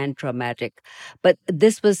dramatic and traumatic. But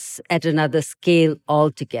this was at another scale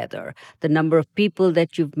altogether. The number of people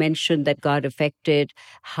that you've mentioned that got affected,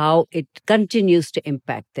 how it continues to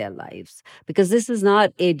impact their lives. Because this is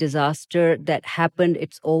not a disaster that happened,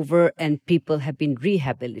 it's over, and people have been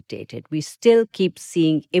rehabilitated. We still keep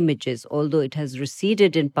seeing images, although it has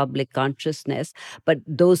receded in public consciousness, but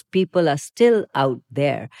those people are still out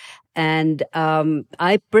there. And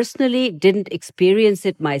I personally didn't experience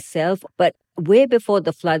it myself, but way before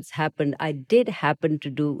the floods happened, I did happen to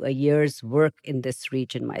do a year's work in this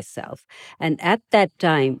region myself. And at that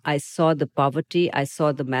time, I saw the poverty, I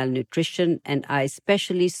saw the malnutrition, and I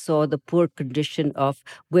especially saw the poor condition of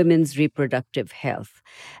women's reproductive health.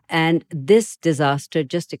 And this disaster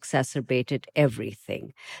just exacerbated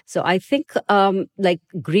everything. So I think like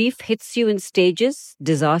grief hits you in stages,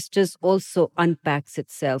 disasters also unpacks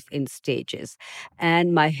itself in stages.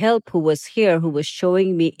 And my help who was here, who was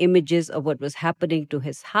showing me images of what was happening to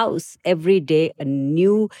his house, every day a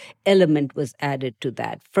new element was added to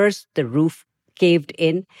that. First, the roof caved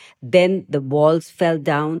in, then the walls fell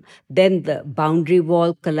down, then the boundary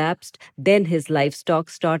wall collapsed, then his livestock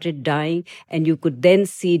started dying, and you could then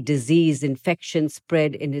see disease, infection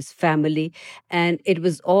spread in his family. And it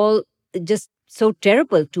was all just so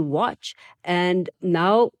terrible to watch. And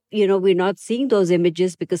now, we're not seeing those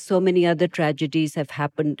images because so many other tragedies have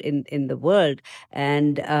happened in the world.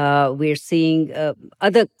 And we're seeing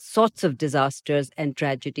other sorts of disasters and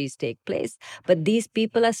tragedies take place. But these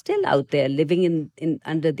people are still out there living in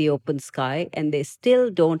under the open sky, and they still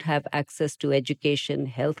don't have access to education,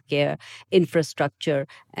 healthcare, infrastructure,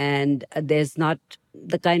 and there's not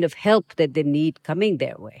the kind of help that they need coming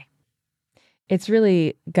their way. It's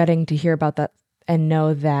really gutting to hear about that and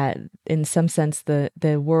know that in some sense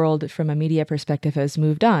the world from a media perspective has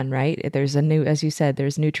moved on, right? There's as you said,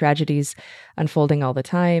 there's new tragedies unfolding all the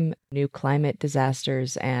time, new climate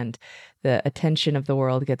disasters, and the attention of the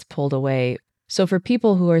world gets pulled away. So for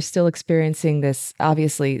people who are still experiencing this,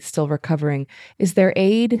 obviously still recovering, is there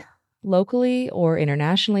aid locally or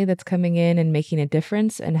internationally that's coming in and making a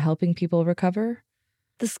difference and helping people recover?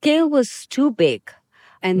 The scale was too big.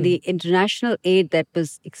 And the international aid that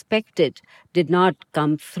was expected did not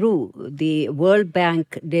come through. The World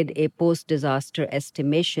Bank did a post-disaster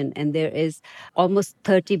estimation, and there is almost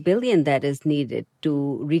 30 billion that is needed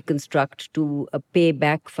to reconstruct, to pay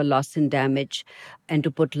back for loss and damage, and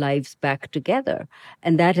to put lives back together.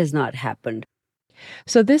 And that has not happened.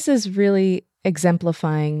 So this is really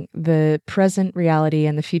exemplifying the present reality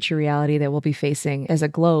and the future reality that we'll be facing as a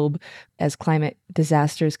globe as climate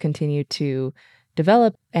disasters continue to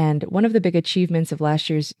develop. And one of the big achievements of last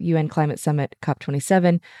year's UN Climate Summit,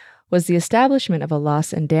 COP27, was the establishment of a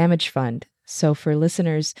loss and damage fund. So for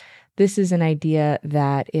listeners, this is an idea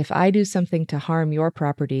that if I do something to harm your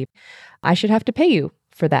property, I should have to pay you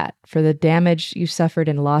for that, for the damage you suffered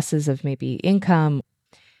and losses of maybe income.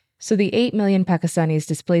 So the 8 million Pakistanis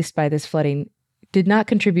displaced by this flooding did not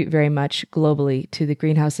contribute very much globally to the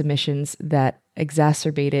greenhouse emissions that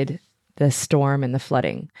exacerbated the storm and the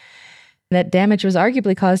flooding. That damage was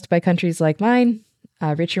arguably caused by countries like mine,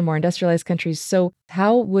 richer, more industrialized countries. So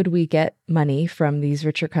how would we get money from these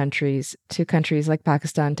richer countries to countries like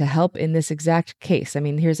Pakistan to help in this exact case? I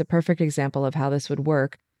mean, here's a perfect example of how this would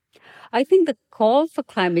work. I think the call for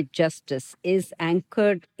climate justice is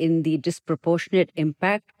anchored in the disproportionate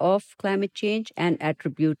impact of climate change and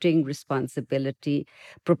attributing responsibility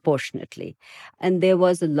proportionately. And there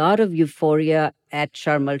was a lot of euphoria at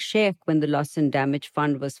Sharm el-Sheikh when the Loss and Damage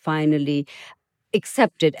Fund was finally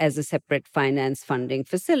accepted as a separate finance funding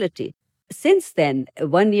facility. Since then,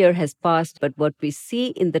 1 year has passed, but what we see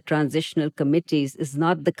in the transitional committees is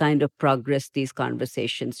not the kind of progress these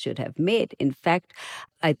conversations should have made. In fact,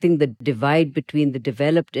 I think the divide between the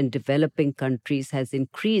developed and developing countries has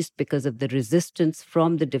increased because of the resistance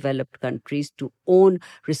from the developed countries to own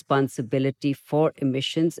responsibility for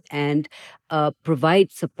emissions and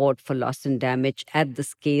provide support for loss and damage at the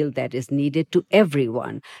scale that is needed to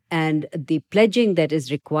everyone. And the pledging that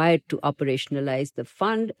is required to operationalize the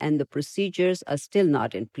fund and the procedures are still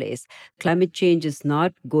not in place. Climate change is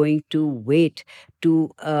not going to wait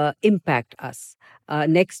to impact us.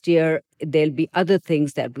 Next year, there'll be other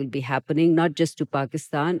things that will be happening, not just to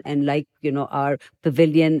Pakistan. And like, our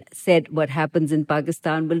pavilion said, what happens in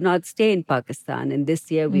Pakistan will not stay in Pakistan. And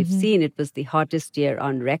this year we've seen it was the hottest year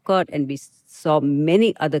on record. And we saw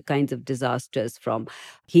many other kinds of disasters, from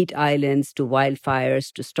heat islands to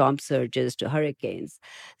wildfires to storm surges to hurricanes.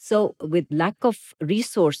 So with lack of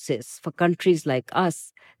resources for countries like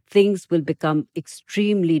us, things will become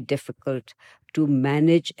extremely difficult to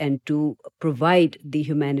manage and to provide the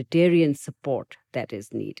humanitarian support that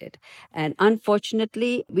is needed. And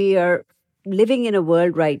unfortunately, we are living in a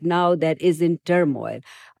world right now that is in turmoil.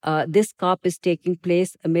 This COP is taking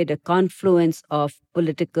place amid a confluence of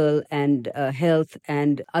political and health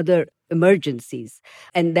and other emergencies.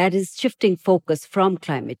 And that is shifting focus from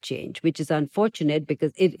climate change, which is unfortunate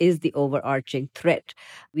because it is the overarching threat.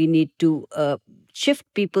 We need to shift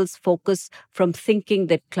people's focus from thinking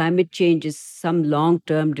that climate change is some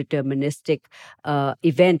long-term deterministic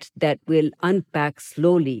event that will unpack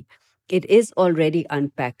slowly. It is already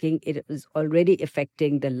unpacking. It is already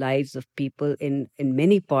affecting the lives of people in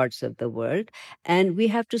many parts of the world. And we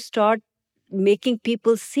have to start making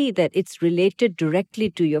people see that it's related directly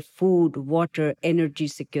to your food, water, energy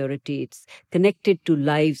security. It's connected to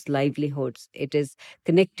lives, livelihoods. It is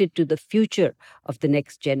connected to the future of the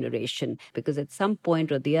next generation, because at some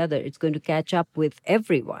point or the other, it's going to catch up with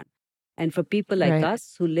everyone. And for people like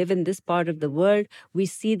us who live in this part of the world, we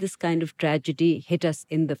see this kind of tragedy hit us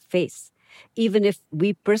in the face. Even if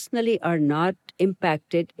we personally are not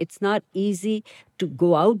impacted, it's not easy to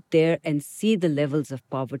go out there and see the levels of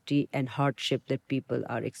poverty and hardship that people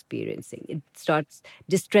are experiencing. It starts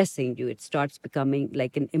distressing you. It starts becoming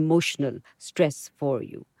like an emotional stress for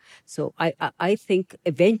you. So I think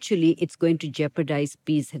eventually it's going to jeopardize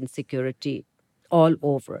peace and security all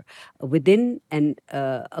over, within and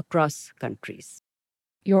across countries.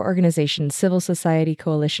 Your organization, Civil Society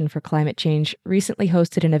Coalition for Climate Change, recently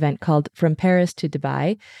hosted an event called From Paris to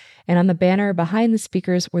Dubai. And on the banner behind the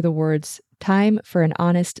speakers were the words, "Time for an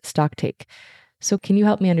honest stocktake." So can you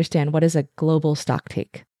help me understand, what is a global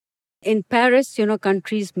stocktake? In Paris,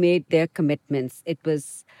 countries made their commitments. It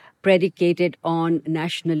was predicated on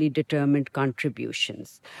nationally determined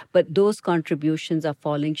contributions. But those contributions are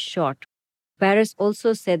falling short. Paris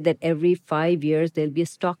also said that every 5 years there'll be a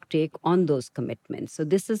stock take on those commitments. So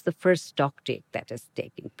this is the first stock take that is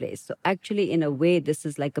taking place. So actually, in a way, this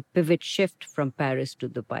is like a pivot shift from Paris to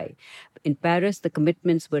Dubai. In Paris, the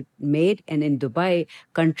commitments were made, and in Dubai,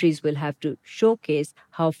 countries will have to showcase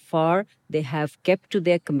how far they have kept to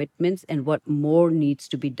their commitments and what more needs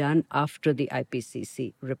to be done after the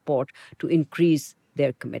IPCC report to increase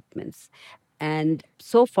their commitments. And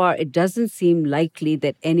so far, it doesn't seem likely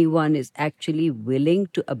that anyone is actually willing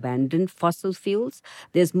to abandon fossil fuels.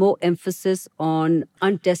 There's more emphasis on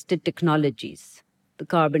untested technologies, the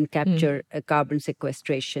carbon capture, carbon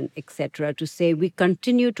sequestration, etc., to say we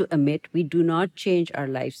continue to emit, we do not change our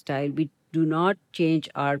lifestyle, we do not change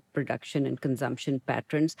our production and consumption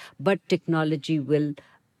patterns, but technology will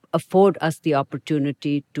afford us the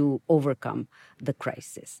opportunity to overcome the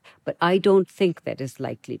crisis. But I don't think that is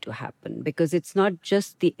likely to happen, because it's not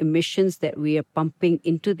just the emissions that we are pumping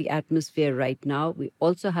into the atmosphere right now. We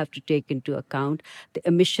also have to take into account the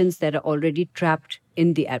emissions that are already trapped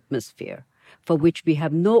in the atmosphere, for which we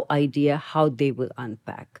have no idea how they will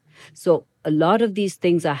unpack. So a lot of these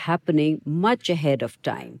things are happening much ahead of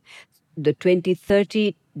time. The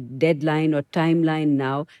 2030 deadline or timeline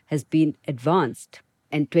now has been advanced,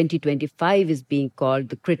 and 2025 is being called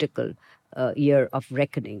the critical year of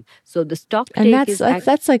reckoning. So the stock take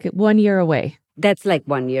that's like 1 year away. That's like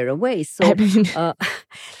 1 year away. So,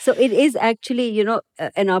 so it is actually,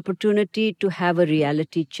 an opportunity to have a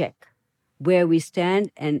reality check, where we stand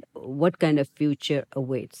and what kind of future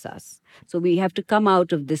awaits us. So we have to come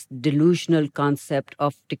out of this delusional concept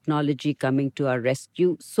of technology coming to our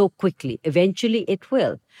rescue so quickly. Eventually it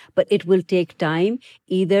will, but it will take time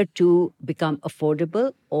either to become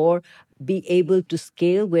affordable or be able to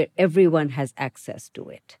scale where everyone has access to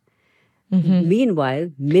it. Mm-hmm.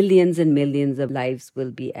 Meanwhile, millions and millions of lives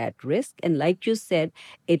will be at risk. And like you said,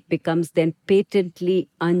 it becomes then patently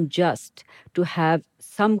unjust to have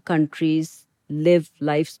some countries live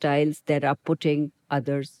lifestyles that are putting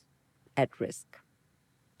others at risk.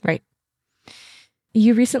 Right.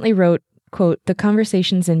 You recently wrote, quote, "The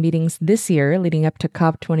conversations and meetings this year leading up to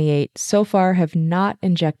COP28 so far have not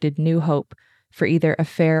injected new hope for either a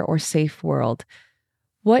fair or safe world."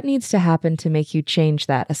 What needs to happen to make you change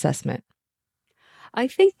that assessment? I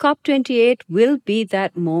think COP28 will be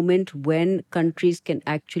that moment when countries can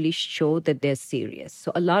actually show that they're serious.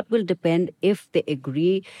 So a lot will depend if they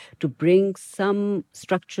agree to bring some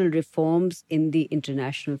structural reforms in the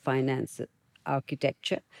international finance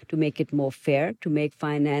architecture to make it more fair, to make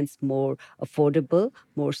finance more affordable,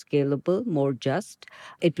 more scalable, more just.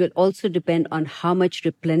 It will also depend on how much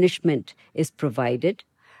replenishment is provided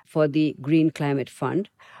for the Green Climate Fund.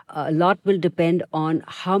 A lot will depend on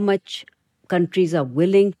how much countries are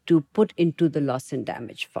willing to put into the loss and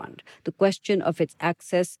damage fund. The question of its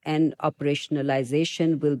access and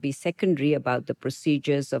operationalization will be secondary about the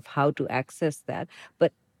procedures of how to access that.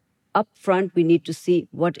 But up front, we need to see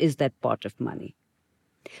what is that pot of money.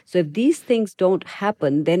 So if these things don't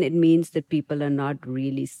happen, then it means that people are not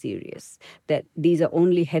really serious, that these are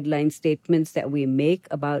only headline statements that we make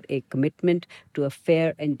about a commitment to a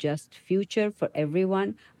fair and just future for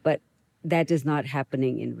everyone, but that is not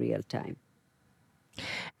happening in real time.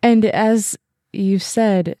 And as you've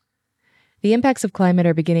said, the impacts of climate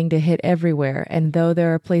are beginning to hit everywhere. And though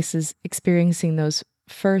there are places experiencing those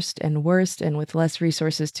first and worst and with less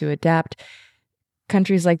resources to adapt,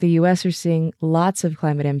 countries like the US are seeing lots of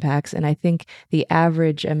climate impacts. And I think the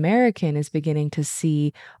average American is beginning to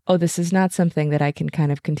see, oh, this is not something that I can kind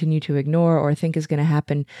of continue to ignore or think is going to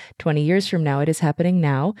happen 20 years from now. It is happening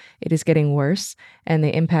now. It is getting worse, and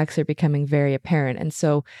the impacts are becoming very apparent. And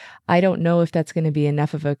so I don't know if that's going to be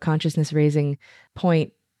enough of a consciousness raising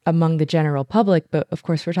point among the general public. But of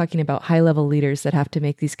course, we're talking about high level leaders that have to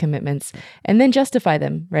make these commitments and then justify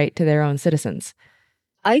them, right, to their own citizens.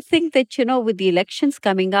 I think that, with the elections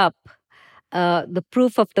coming up, the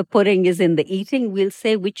proof of the pudding is in the eating. We'll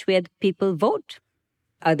say which way the people vote.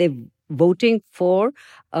 Are they voting for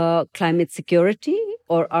climate security,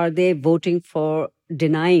 or are they voting for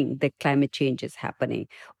denying that climate change is happening,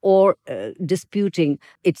 or disputing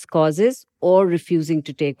its causes, or refusing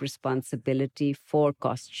to take responsibility for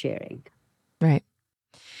cost sharing? Right.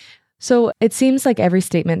 So it seems like every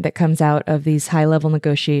statement that comes out of these high-level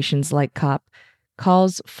negotiations like COP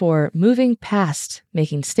calls for moving past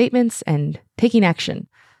making statements and taking action.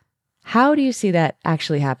 How do you see that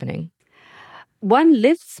actually happening? One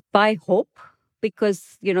lives by hope,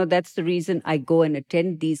 because, that's the reason I go and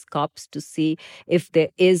attend these COPs, to see if there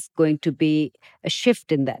is going to be a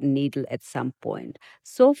shift in that needle at some point.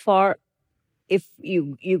 So far, if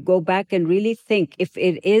you go back and really think, if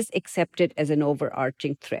it is accepted as an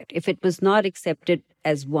overarching threat, if it was not accepted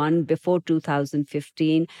as one before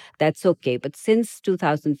 2015, that's okay. But since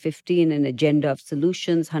 2015, an agenda of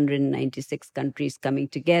solutions, 196 countries coming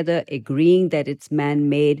together, agreeing that it's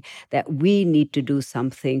man-made, that we need to do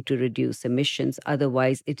something to reduce emissions,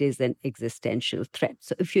 otherwise it is an existential threat.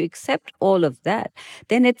 So if you accept all of that,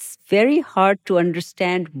 then it's very hard to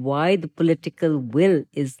understand why the political will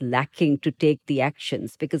is lacking to take the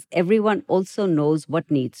actions, because everyone also knows what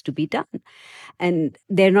needs to be done, and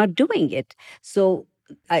they're not doing it. So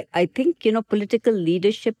I think, political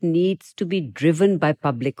leadership needs to be driven by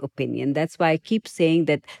public opinion. That's why I keep saying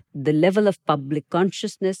that the level of public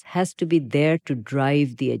consciousness has to be there to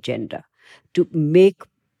drive the agenda, to make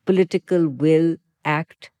political will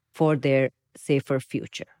act for their safer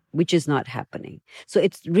future, which is not happening. So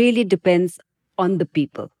it really depends on the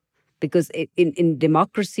people. Because in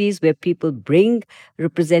democracies where people bring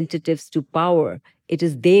representatives to power, it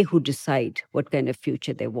is they who decide what kind of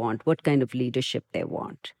future they want, what kind of leadership they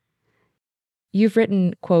want. You've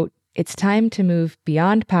written, quote, "It's time to move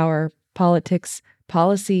beyond power, politics,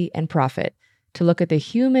 policy, and profit, to look at the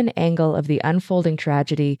human angle of the unfolding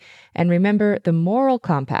tragedy and remember the moral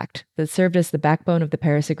compact that served as the backbone of the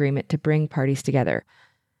Paris Agreement to bring parties together."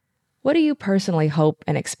 What do you personally hope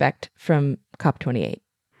and expect from COP28?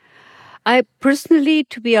 I personally,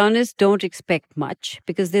 to be honest, don't expect much,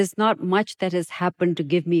 because there's not much that has happened to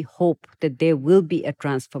give me hope that there will be a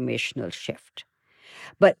transformational shift.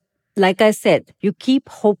 But like I said, you keep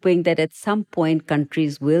hoping that at some point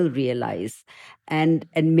countries will realize and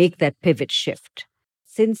make that pivot shift.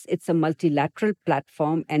 Since it's a multilateral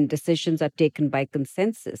platform and decisions are taken by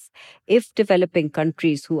consensus, if developing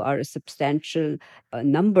countries, who are a substantial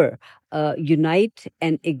number, unite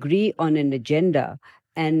and agree on an agenda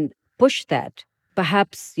and push that,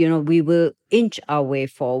 perhaps, we will inch our way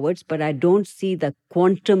forwards, but I don't see the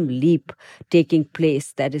quantum leap taking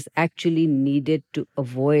place that is actually needed to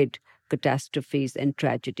avoid catastrophes and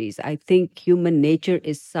tragedies. I think human nature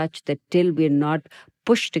is such that till we're not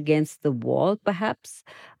pushed against the wall, perhaps,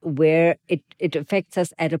 where it affects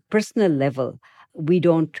us at a personal level, we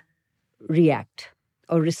don't react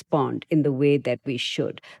or respond in the way that we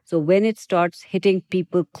should. So when it starts hitting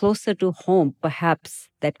people closer to home, perhaps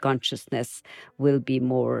that consciousness will be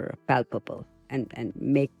more palpable and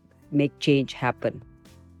make change happen.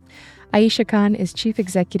 Aisha Khan is Chief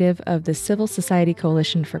Executive of the Civil Society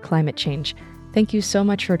Coalition for Climate Change. Thank you so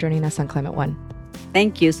much for joining us on Climate One.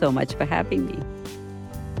 Thank you so much for having me.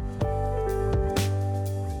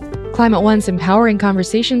 Climate One's empowering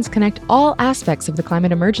conversations connect all aspects of the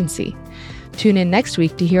climate emergency. Tune in next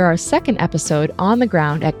week to hear our second episode on the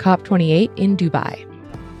ground at COP28 in Dubai.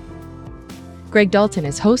 Greg Dalton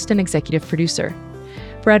is host and executive producer.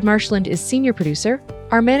 Brad Marshland is senior producer.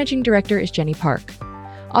 Our managing director is Jenny Park.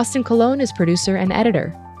 Austin Colon is producer and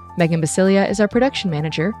editor. Megan Basilia is our production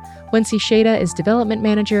manager. Wency Sheda is development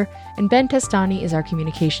manager. And Ben Testani is our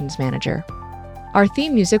communications manager. Our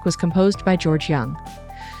theme music was composed by George Young.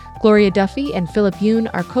 Gloria Duffy and Philip Yoon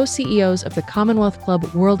are co-CEOs of the Commonwealth Club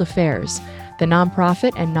World Affairs, the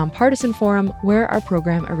nonprofit and nonpartisan forum where our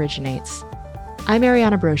program originates. I'm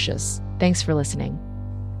Ariana Brocious. Thanks for listening.